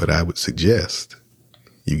 But I would suggest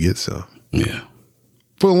you get some Yeah.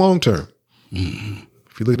 for the long term.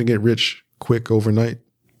 If you're looking to get rich quick overnight,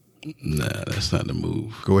 Nah, that's not the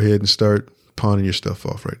move. Go ahead and start pawning your stuff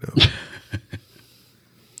off right now.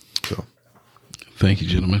 So, thank you,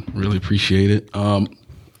 gentlemen. Really appreciate it.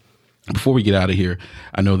 Before we get out of here,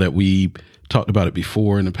 I know that we talked about it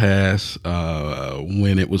before in the past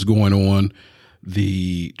when it was going on,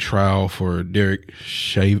 the trial for Derek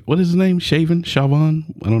Chauvin. What is his name? Chauvin?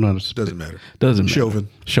 I don't know how to. doesn't matter. Doesn't matter.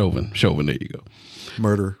 Chauvin. There you go.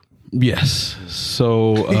 Murder. Yes.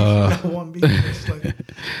 So It's like, a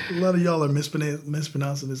lot of y'all are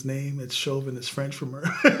mispronouncing his name. It's Chauvin. It's French for murder.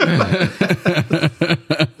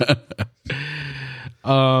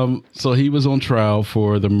 So he was on trial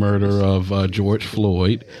for the murder of George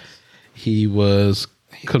Floyd. He was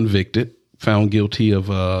convicted, found guilty of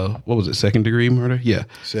what was it? Second degree murder? Yeah.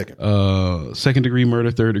 Second degree murder,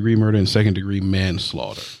 third degree murder, and second degree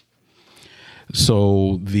manslaughter.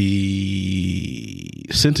 So the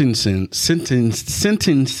sentencing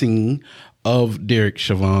of Derek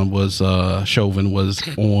Chauvin was on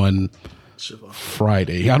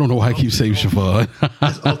Friday. I don't know why I keep saying Chauvin.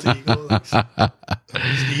 His alter ego,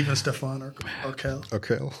 Stephen Stefan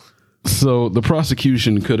Urkel. So the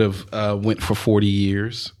prosecution could have went for 40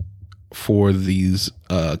 years for these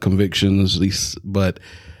convictions, but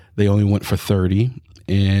they only went for 30,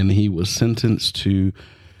 and he was sentenced to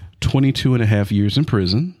 22 and a half years in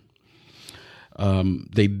prison.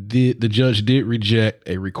 The judge did reject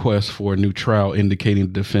a request for a new trial, indicating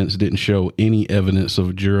the defense didn't show any evidence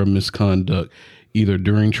of juror misconduct either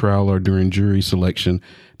during trial or during jury selection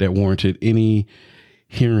that warranted any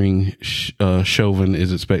hearing. Chauvin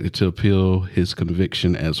is expected to appeal his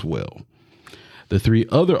conviction as well. The three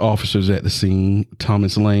other officers at the scene,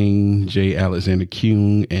 Thomas Lane, J. Alexander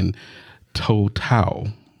Kuhn, and To Tao,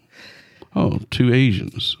 two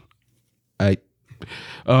Asians,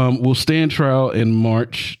 will stand trial in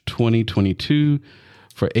March 2022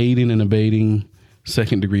 for aiding and abetting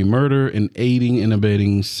second-degree murder and aiding and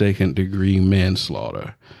abetting second-degree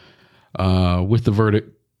manslaughter. With the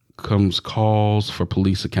verdict comes calls for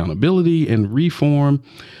police accountability and reform.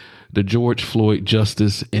 The George Floyd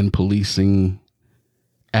Justice and Policing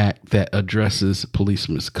Act that addresses police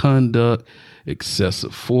misconduct,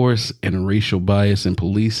 excessive force, and racial bias in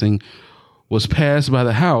policing was passed by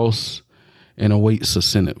the House and awaits a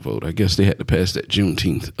Senate vote. I guess they had to pass that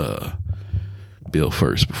Juneteenth bill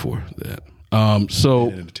first before that. So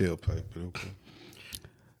in the tailpipe, but okay.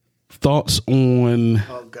 Thoughts on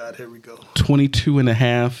Oh God, here we go. 22 and a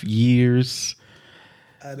half years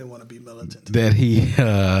I didn't want to be militant. that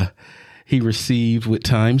he received with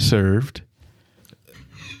time served.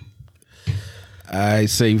 I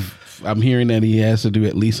say I'm hearing that he has to do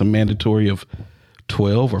at least a mandatory of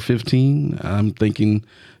 12 or 15. I'm thinking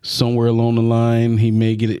somewhere along the line he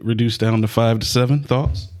may get it reduced down to 5 to 7.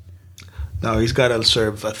 Thoughts? No, he's got to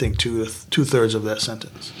serve, I think, two-thirds of that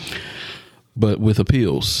sentence. But with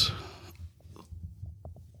appeals,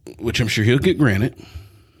 which I'm sure he'll get granted.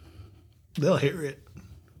 They'll hear it.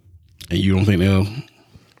 And you don't think they'll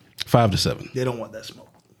 5 to 7? They don't want that smoke.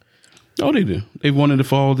 Oh, they do. They've wanted it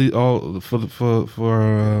for as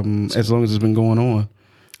long as it's been going on.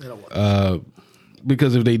 They don't want that.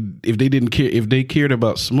 Because if they didn't care, if they cared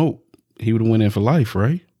about smoke, he would have went in for life,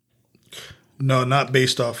 right? No, not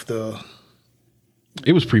based off the.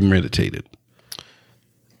 It was premeditated.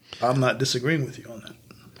 I'm not disagreeing with you on that.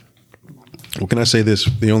 Well, can I say this?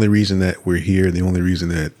 The only reason that we're here, the only reason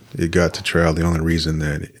that it got to trial, the only reason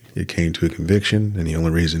that it came to a conviction, and the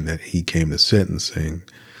only reason that he came to sentencing,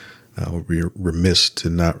 we're remiss to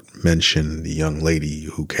not mention the young lady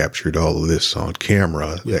who captured all of this on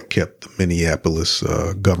camera that kept the Minneapolis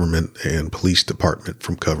government and police department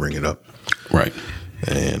from covering it up. Right.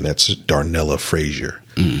 And that's Darnella Frazier.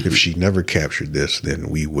 Mm-hmm. If she never captured this, then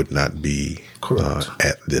we would not be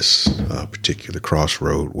at this particular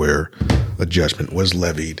crossroad where a judgment was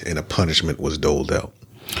levied and a punishment was doled out.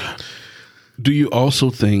 Do you also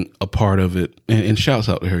think a part of it, and shouts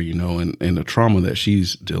out to her, and the trauma that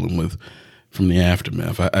she's dealing with from the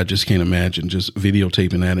aftermath. I just can't imagine just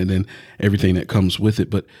videotaping that and then everything that comes with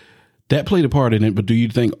it. But that played a part in it. But do you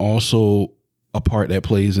think also a part that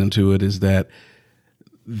plays into it is that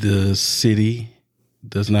the city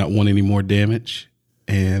does not want any more damage,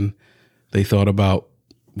 and they thought about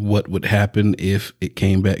what would happen if it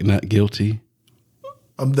came back not guilty?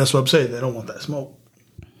 That's what I'm saying. They don't want that smoke.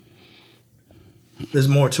 There's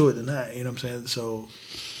more to it than that. You know what I'm saying? So,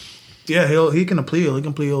 yeah, he can appeal. He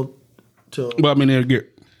can appeal to. Well, I mean,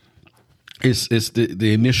 it's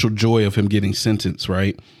the initial joy of him getting sentenced,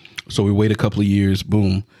 right? So we wait a couple of years.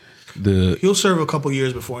 Boom. He'll serve a couple of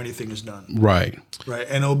years before anything is done. Right. Right,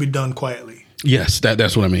 and it'll be done quietly. Yes,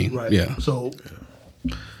 that's what I mean. Right. Yeah. So,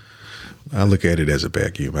 I look at it as a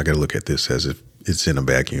vacuum. I got to look at this as if it's in a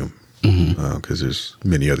vacuum because there's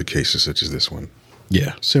many other cases such as this one.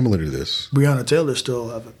 Yeah. Similar to this. Breonna Taylor still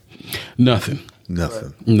haven't. Nothing.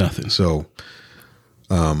 Nothing. So,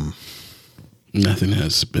 nothing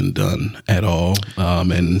has been done at all.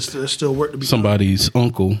 And There's still work to be done. somebody's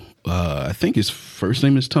uncle, I think his first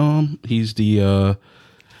name is Tom. He's the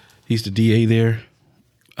DA there,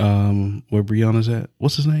 where Breonna's at.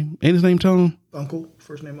 What's his name? Ain't his name Tom? Uncle?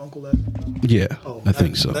 First name Uncle? That? Yeah, Oh, I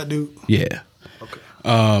think so. That dude? Yeah. Okay.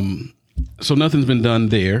 So nothing's been done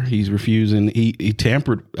there. He's refusing. He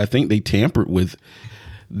tampered. I think they tampered with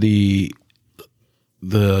the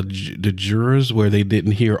jurors where they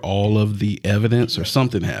didn't hear all of the evidence, or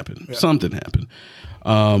something happened. Yeah. Something happened.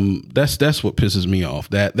 That's what pisses me off.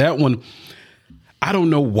 That one, I don't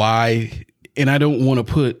know why, and I don't want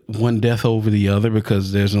to put one death over the other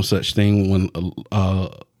because there's no such thing when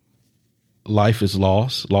life is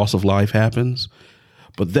loss of life happens.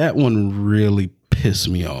 But that one really pissed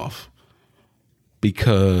me off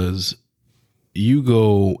because you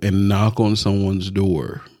go and knock on someone's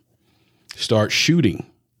door, start shooting,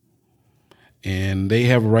 and they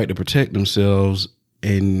have a right to protect themselves,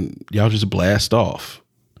 and y'all just blast off,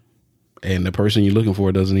 and the person you're looking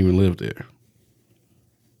for doesn't even live there.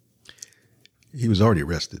 He was already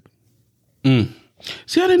arrested.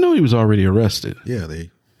 See, I didn't know he was already arrested. Yeah,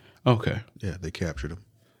 they captured him,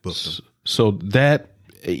 booked him. So that,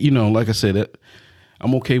 like I said,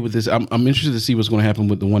 I'm okay with this. I'm interested to see what's going to happen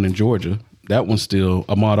with the one in Georgia. That one's still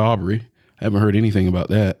Ahmaud Arbery. I haven't heard anything about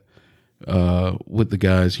that. With the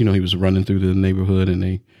guys, he was running through the neighborhood and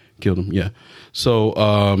they killed him. Yeah. So,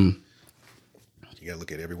 you got to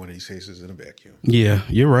look at every one of these cases in a vacuum. Yeah,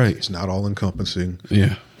 you're right. It's not all encompassing.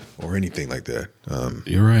 Yeah. Or anything like that.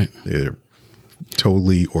 You're right. They're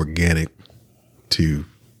totally organic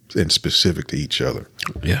and specific to each other.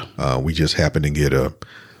 Yeah. We just happen to get a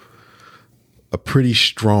pretty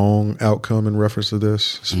strong outcome in reference to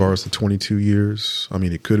this as far as the 22 years. I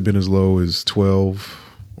mean, it could have been as low as 12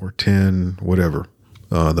 or 10, whatever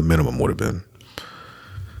the minimum would have been.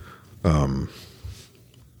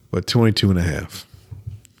 But 22 and a half.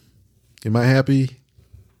 Am I happy?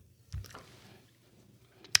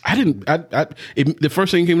 The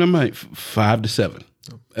first thing came to mind, 5 to 7.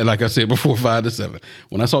 And like I said before, 5 to 7.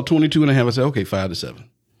 When I saw 22 and a half, I said, okay, 5 to 7.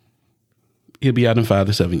 He'll be out in 5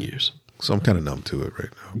 to 7 years. So I'm kind of numb to it right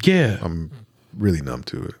now. Yeah. I'm really numb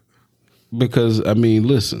to it. Because,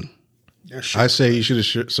 listen. I say he should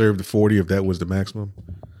have served the 40 if that was the maximum.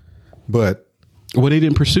 But. Well, they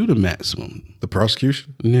didn't pursue the maximum. The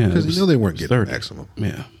prosecution? Yeah. Because they weren't getting 30. the maximum.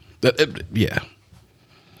 Yeah. Yeah.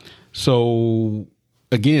 So,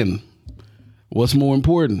 again, what's more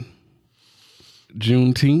important?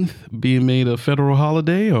 Juneteenth being made a federal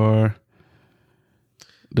holiday or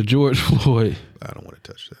the George Floyd I don't want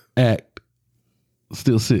to touch that. Act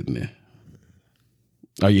still sitting there?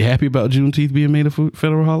 Are you happy about Juneteenth being made a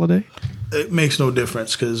federal holiday? It makes no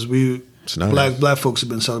difference because black folks have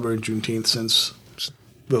been celebrating Juneteenth since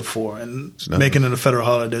before, and making it a federal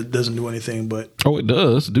holiday doesn't do anything but. Oh, it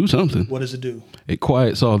does do something. What does it do? It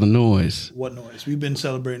quiets all the noise. What noise? We've been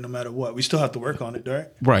celebrating no matter what. We still have to work on it, right?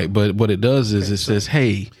 Right, but what it does is says,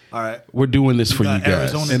 "Hey, all right, we're doing this for you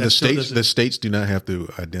guys." Arizona, and the states do not have to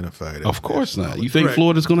identify it. Of course not. You think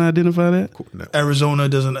Florida's going to identify that? No. Arizona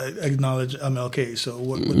doesn't acknowledge MLK. So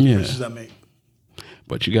what difference does that make?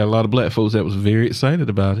 But you got a lot of black folks that was very excited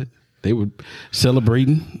about it. They were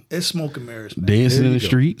celebrating. It's smoke and mirrors, man. Dancing in the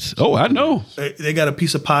streets. Oh, I know. They got a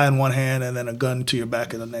piece of pie in one hand and then a gun to your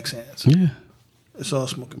back in the next hand. So yeah. It's all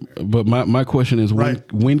smoke and mirrors. But my question is,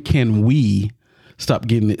 when can we stop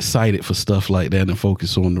getting excited for stuff like that and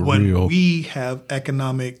focus on the real? When we have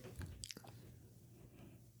economic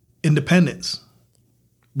independence.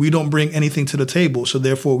 We don't bring anything to the table, so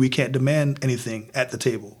therefore we can't demand anything at the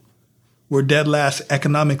table. We're dead last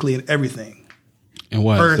economically in everything. And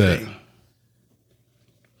why is that?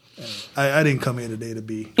 I didn't come here today to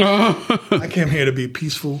be. I came here to be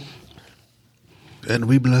peaceful. And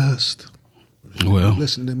we blessed. Well,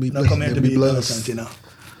 listen to me. No, come here to be blessed.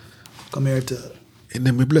 Come here to. And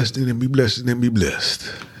then be blessed, and then be blessed, and then be blessed.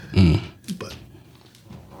 But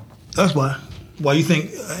that's why you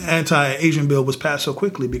think anti-Asian bill was passed so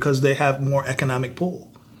quickly, because they have more economic pull.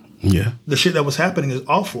 Yeah. The shit that was happening is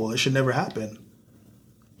awful. It should never happen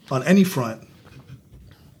on any front.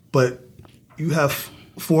 But you have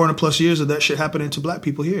 400+ years of that shit happening to black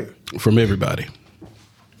people here. From everybody.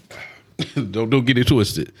 don't get it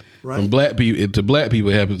twisted. Right. From black people to black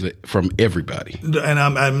people, it happens from everybody. And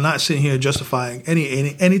I'm not sitting here justifying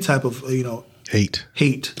any type of hate.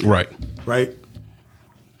 Right. Right.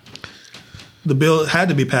 the bill had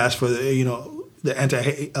to be passed for the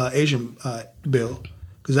anti-Asian bill,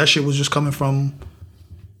 because that shit was just coming from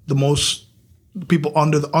the most people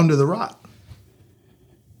under the rock.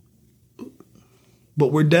 But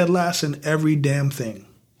we're dead last in every damn thing.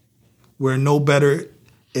 We're no better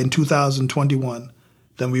in 2021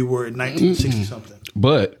 than we were in 1960 something.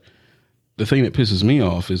 But the thing that pisses me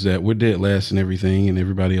off is that we're dead last in everything and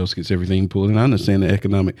everybody else gets everything pulled. And I understand the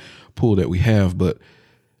economic pull that we have, but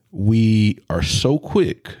we are so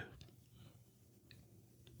quick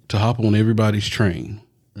to hop on everybody's train,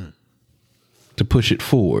 to push it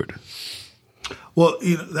forward. Well,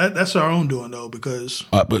 that's our own doing, though, because...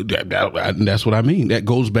 But that's what I mean. That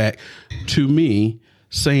goes back to me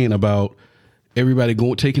saying about everybody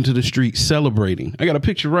taking to the street, celebrating. I got a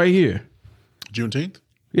picture right here. Juneteenth?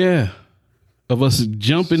 Yeah. Of us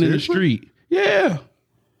jumping Seriously? in the street. Yeah.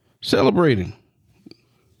 Celebrating.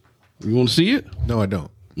 You want to see it? No, I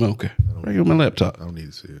don't. Okay. Right here on my laptop. I don't need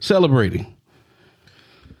to see it. Celebrating.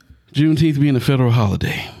 Juneteenth being a federal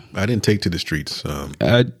holiday. I didn't take to the streets when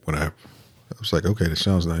I was like, okay, this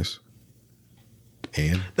sounds nice.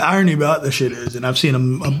 And the irony about this shit is, and I've seen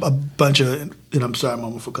a bunch of, and I'm sorry,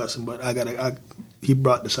 Mama, for cussing, but he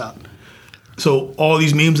brought this out. So all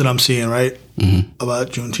these memes that I'm seeing, right,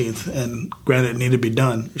 about Juneteenth, and granted, it needed to be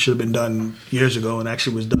done. It should have been done years ago, and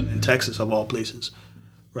actually was done in Texas, of all places,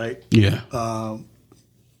 right? Yeah.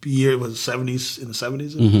 Year was 70s, in the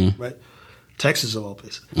 70s, right? Texas, of all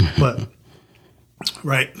places, but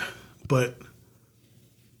right, but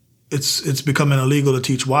it's becoming illegal to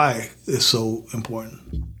teach why it's so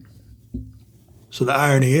important. So the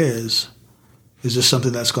irony is this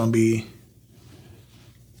something that's going to be,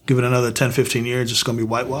 given another 10, 15 years, it's going to be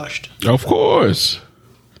whitewashed? Of course.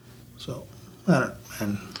 So, I don't know,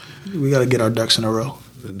 man. We got to get our ducks in a row.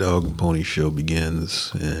 the dog and pony show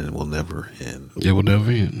begins and will never end. It will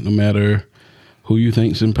never end, no matter who you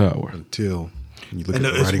think's in power. Until you look And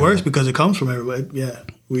at the it's writing worse on it. because it comes from everybody. Yeah,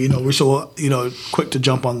 we're so quick to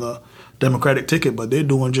jump on the Democratic ticket, but they're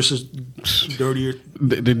doing just as dirtier.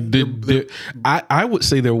 I would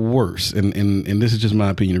say they're worse, and this is just my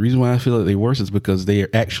opinion. The reason why I feel that they're worse is because they are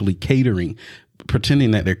actually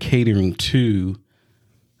pretending that they're catering to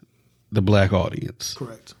the black audience.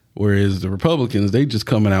 Correct. Whereas the Republicans, they just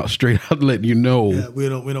coming out straight out letting you know. Yeah, we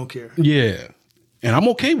don't care. Yeah, and I'm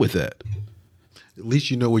okay with that. At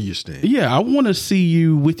least you know where you stand. Yeah, I want to see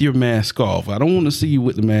you with your mask off. I don't want to see you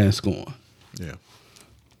with the mask on. Yeah.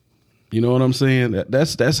 You know what I'm saying?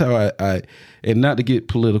 That's how I and not to get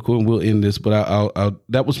political, and we'll end this, but I'll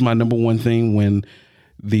that was my number one thing when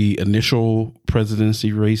the initial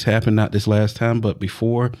presidency race happened, not this last time, but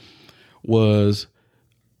before, was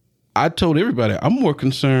I told everybody I'm more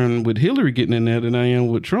concerned with Hillary getting in there than I am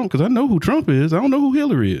with Trump, because I know who Trump is. I don't know who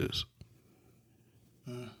Hillary is.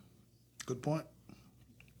 Good point.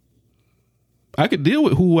 I could deal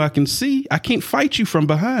with who I can see. I can't fight you from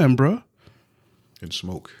behind, bro. And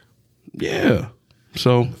smoke. Yeah.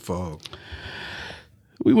 So The fog.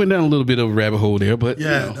 we went down a little bit of a rabbit hole there, but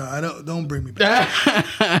Yeah, you know. no, don't bring me back.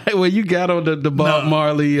 Well, you got on the Bob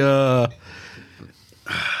Marley the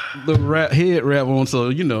head wrap on, so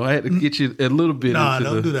I had to get you a little bit Nah, into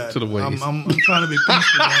don't do that. to the waist. I'm trying to be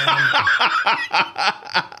peaceful, man.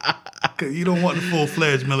 'Cause you don't want the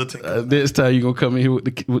full-fledged militant. This time you gonna come in here with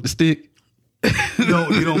the stick. You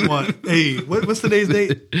don't want. Hey, what's today's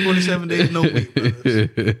date? 27 days, no wheat,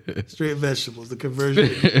 brothers. Straight vegetables. The conversion.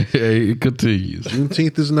 Hey, it continues.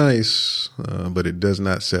 Juneteenth is nice, but it does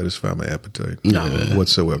not satisfy my appetite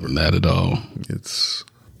whatsoever. Not at all. It's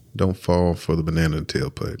don't fall for the banana in the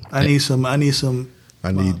tailpipe. I need some I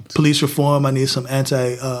need police reform. I need some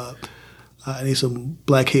I need some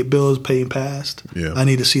black hate bills being passed. Yeah. I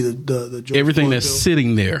need to see the George Everything Floyd that's bill.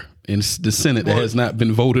 sitting there in the Senate that has not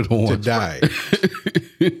been voted on to die.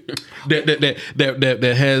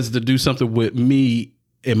 that has to do something with me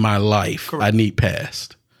in my life. Correct. I need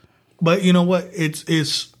passed. But you know what?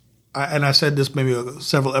 And I said this maybe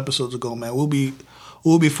several episodes ago, man. We'll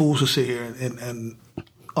be fools to sit here and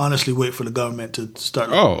honestly wait for the government to start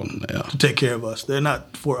to take care of us. They're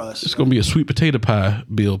not for us. It's going to be a sweet potato pie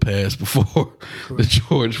bill passed before the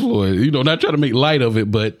George Floyd. Not trying to make light of it,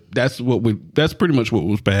 but that's pretty much what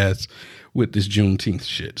was passed with this Juneteenth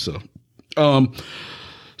shit. So,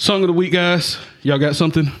 song of the week, guys. Y'all got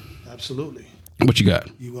something? Absolutely. What you got?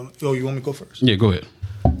 You want me to go first? Yeah, go ahead.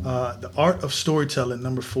 The Art of Storytelling,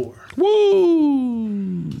 number 4.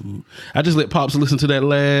 Woo! I just let Pops listen to that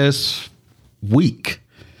last week.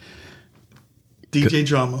 DJ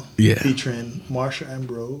Drama, Yeah. featuring Marsha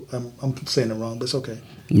Ambrose. I'm saying it wrong, but it's okay.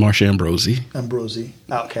 Marsha Ambrosi. Ambrosi,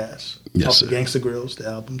 Outkast. Yes, off sir. the Gangsta Grills, the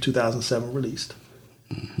album 2007 released.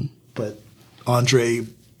 But Andre.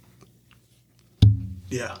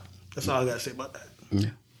 Yeah, that's all I gotta say about that. Yeah.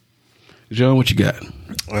 John, what you got?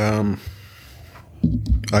 I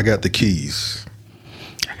got the keys.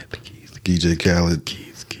 I got the keys. DJ Khaled,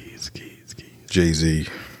 Keys. Jay-Z,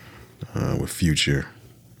 with Future.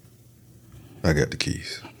 I got the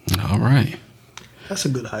keys. All right. That's a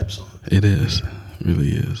good hype song. It is. It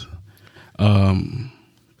really is.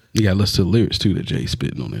 You got to listen to the lyrics, too, that Jay's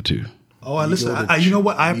spitting on there, too. Oh, I listen. You know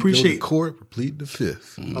what? I appreciate. Court, plead the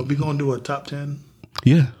fifth. Are we gonna do a top 10?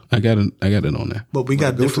 Yeah, I got it on there. But we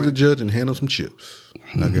got Go to different. the judge and handle some chips.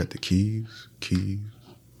 I got the keys.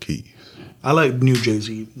 I like new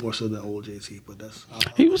Jay-Z more so than old Jay-Z, but that's.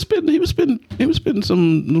 He was spitting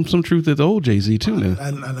some truth at the old Jay-Z, too, now.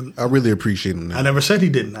 I really appreciate him now. I never said he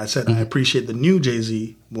didn't. I said I appreciate the new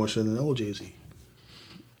Jay-Z more so than the old Jay-Z.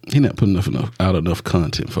 He not putting out enough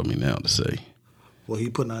content for me now to say. Well, he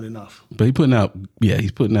putting out enough. But he's putting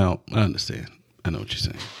out. I understand. I know what you're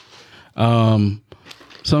saying.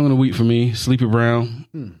 Song of the week for me, Sleepy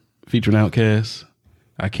Brown, featuring Outkast.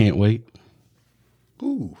 I Can't Wait.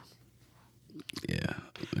 Ooh. Yeah.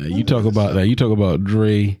 Now, you talk about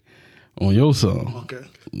Dre on your song. Okay.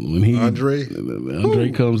 When Andre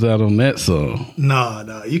comes out on that song.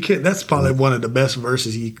 No, you can't. That's probably one of the best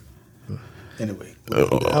verses he. Anyway,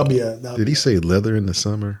 Did he say leather in the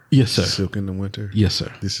summer? Yes, sir. Silk in the winter? Yes,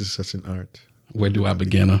 sir. This is such an art. Where do I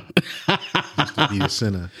begin? Used to be a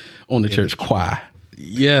sinner. On the church choir.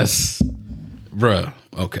 Yes. Bruh.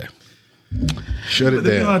 Okay. Shut it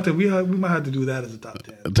down. We might have to do that as a top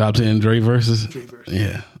 10. Top 10 Dre verses? Dre verses.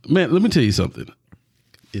 Yeah. Man, let me tell you something.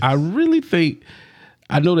 I really think,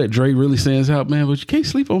 I know that Dre really stands out, man, but you can't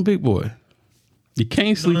sleep on Big Boy. You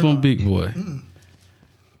can't sleep on Big Boy.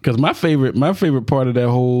 Because my favorite part of that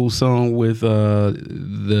whole song with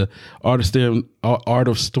the Art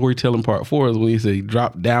of Storytelling Part 4 is when he say,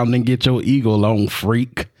 "Drop down and get your ego on,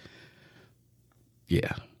 freak."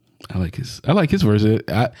 Yeah, I like his verse.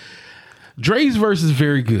 Dre's verse is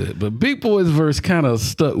very good, but Big Boy's verse kind of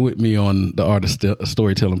stuck with me on the Art of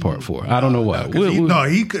Storytelling Part 4. I don't know why.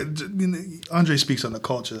 He could. Andre speaks on the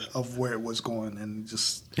culture of where it was going, and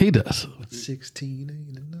just he does. 16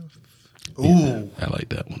 ain't enough. Ooh, Yeah, I like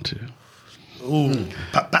that one too. ooh,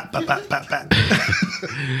 pop, pop, pop, pop, pop, pop.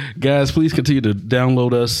 Guys, please continue to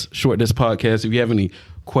download us, Short Desk Podcast. If you have any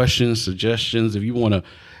questions, suggestions, if you want to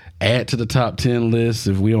add to the top 10 list,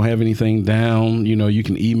 if we don't have anything down, you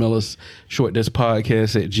can email us,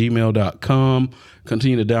 shortdeskpodcast@gmail.com.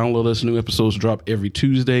 Continue to download us. New episodes drop every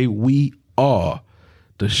Tuesday. We are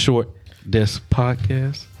the Short Desk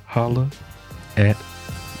Podcast. Holla at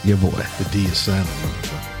your boy. The D is silent,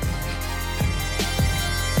 motherfucker.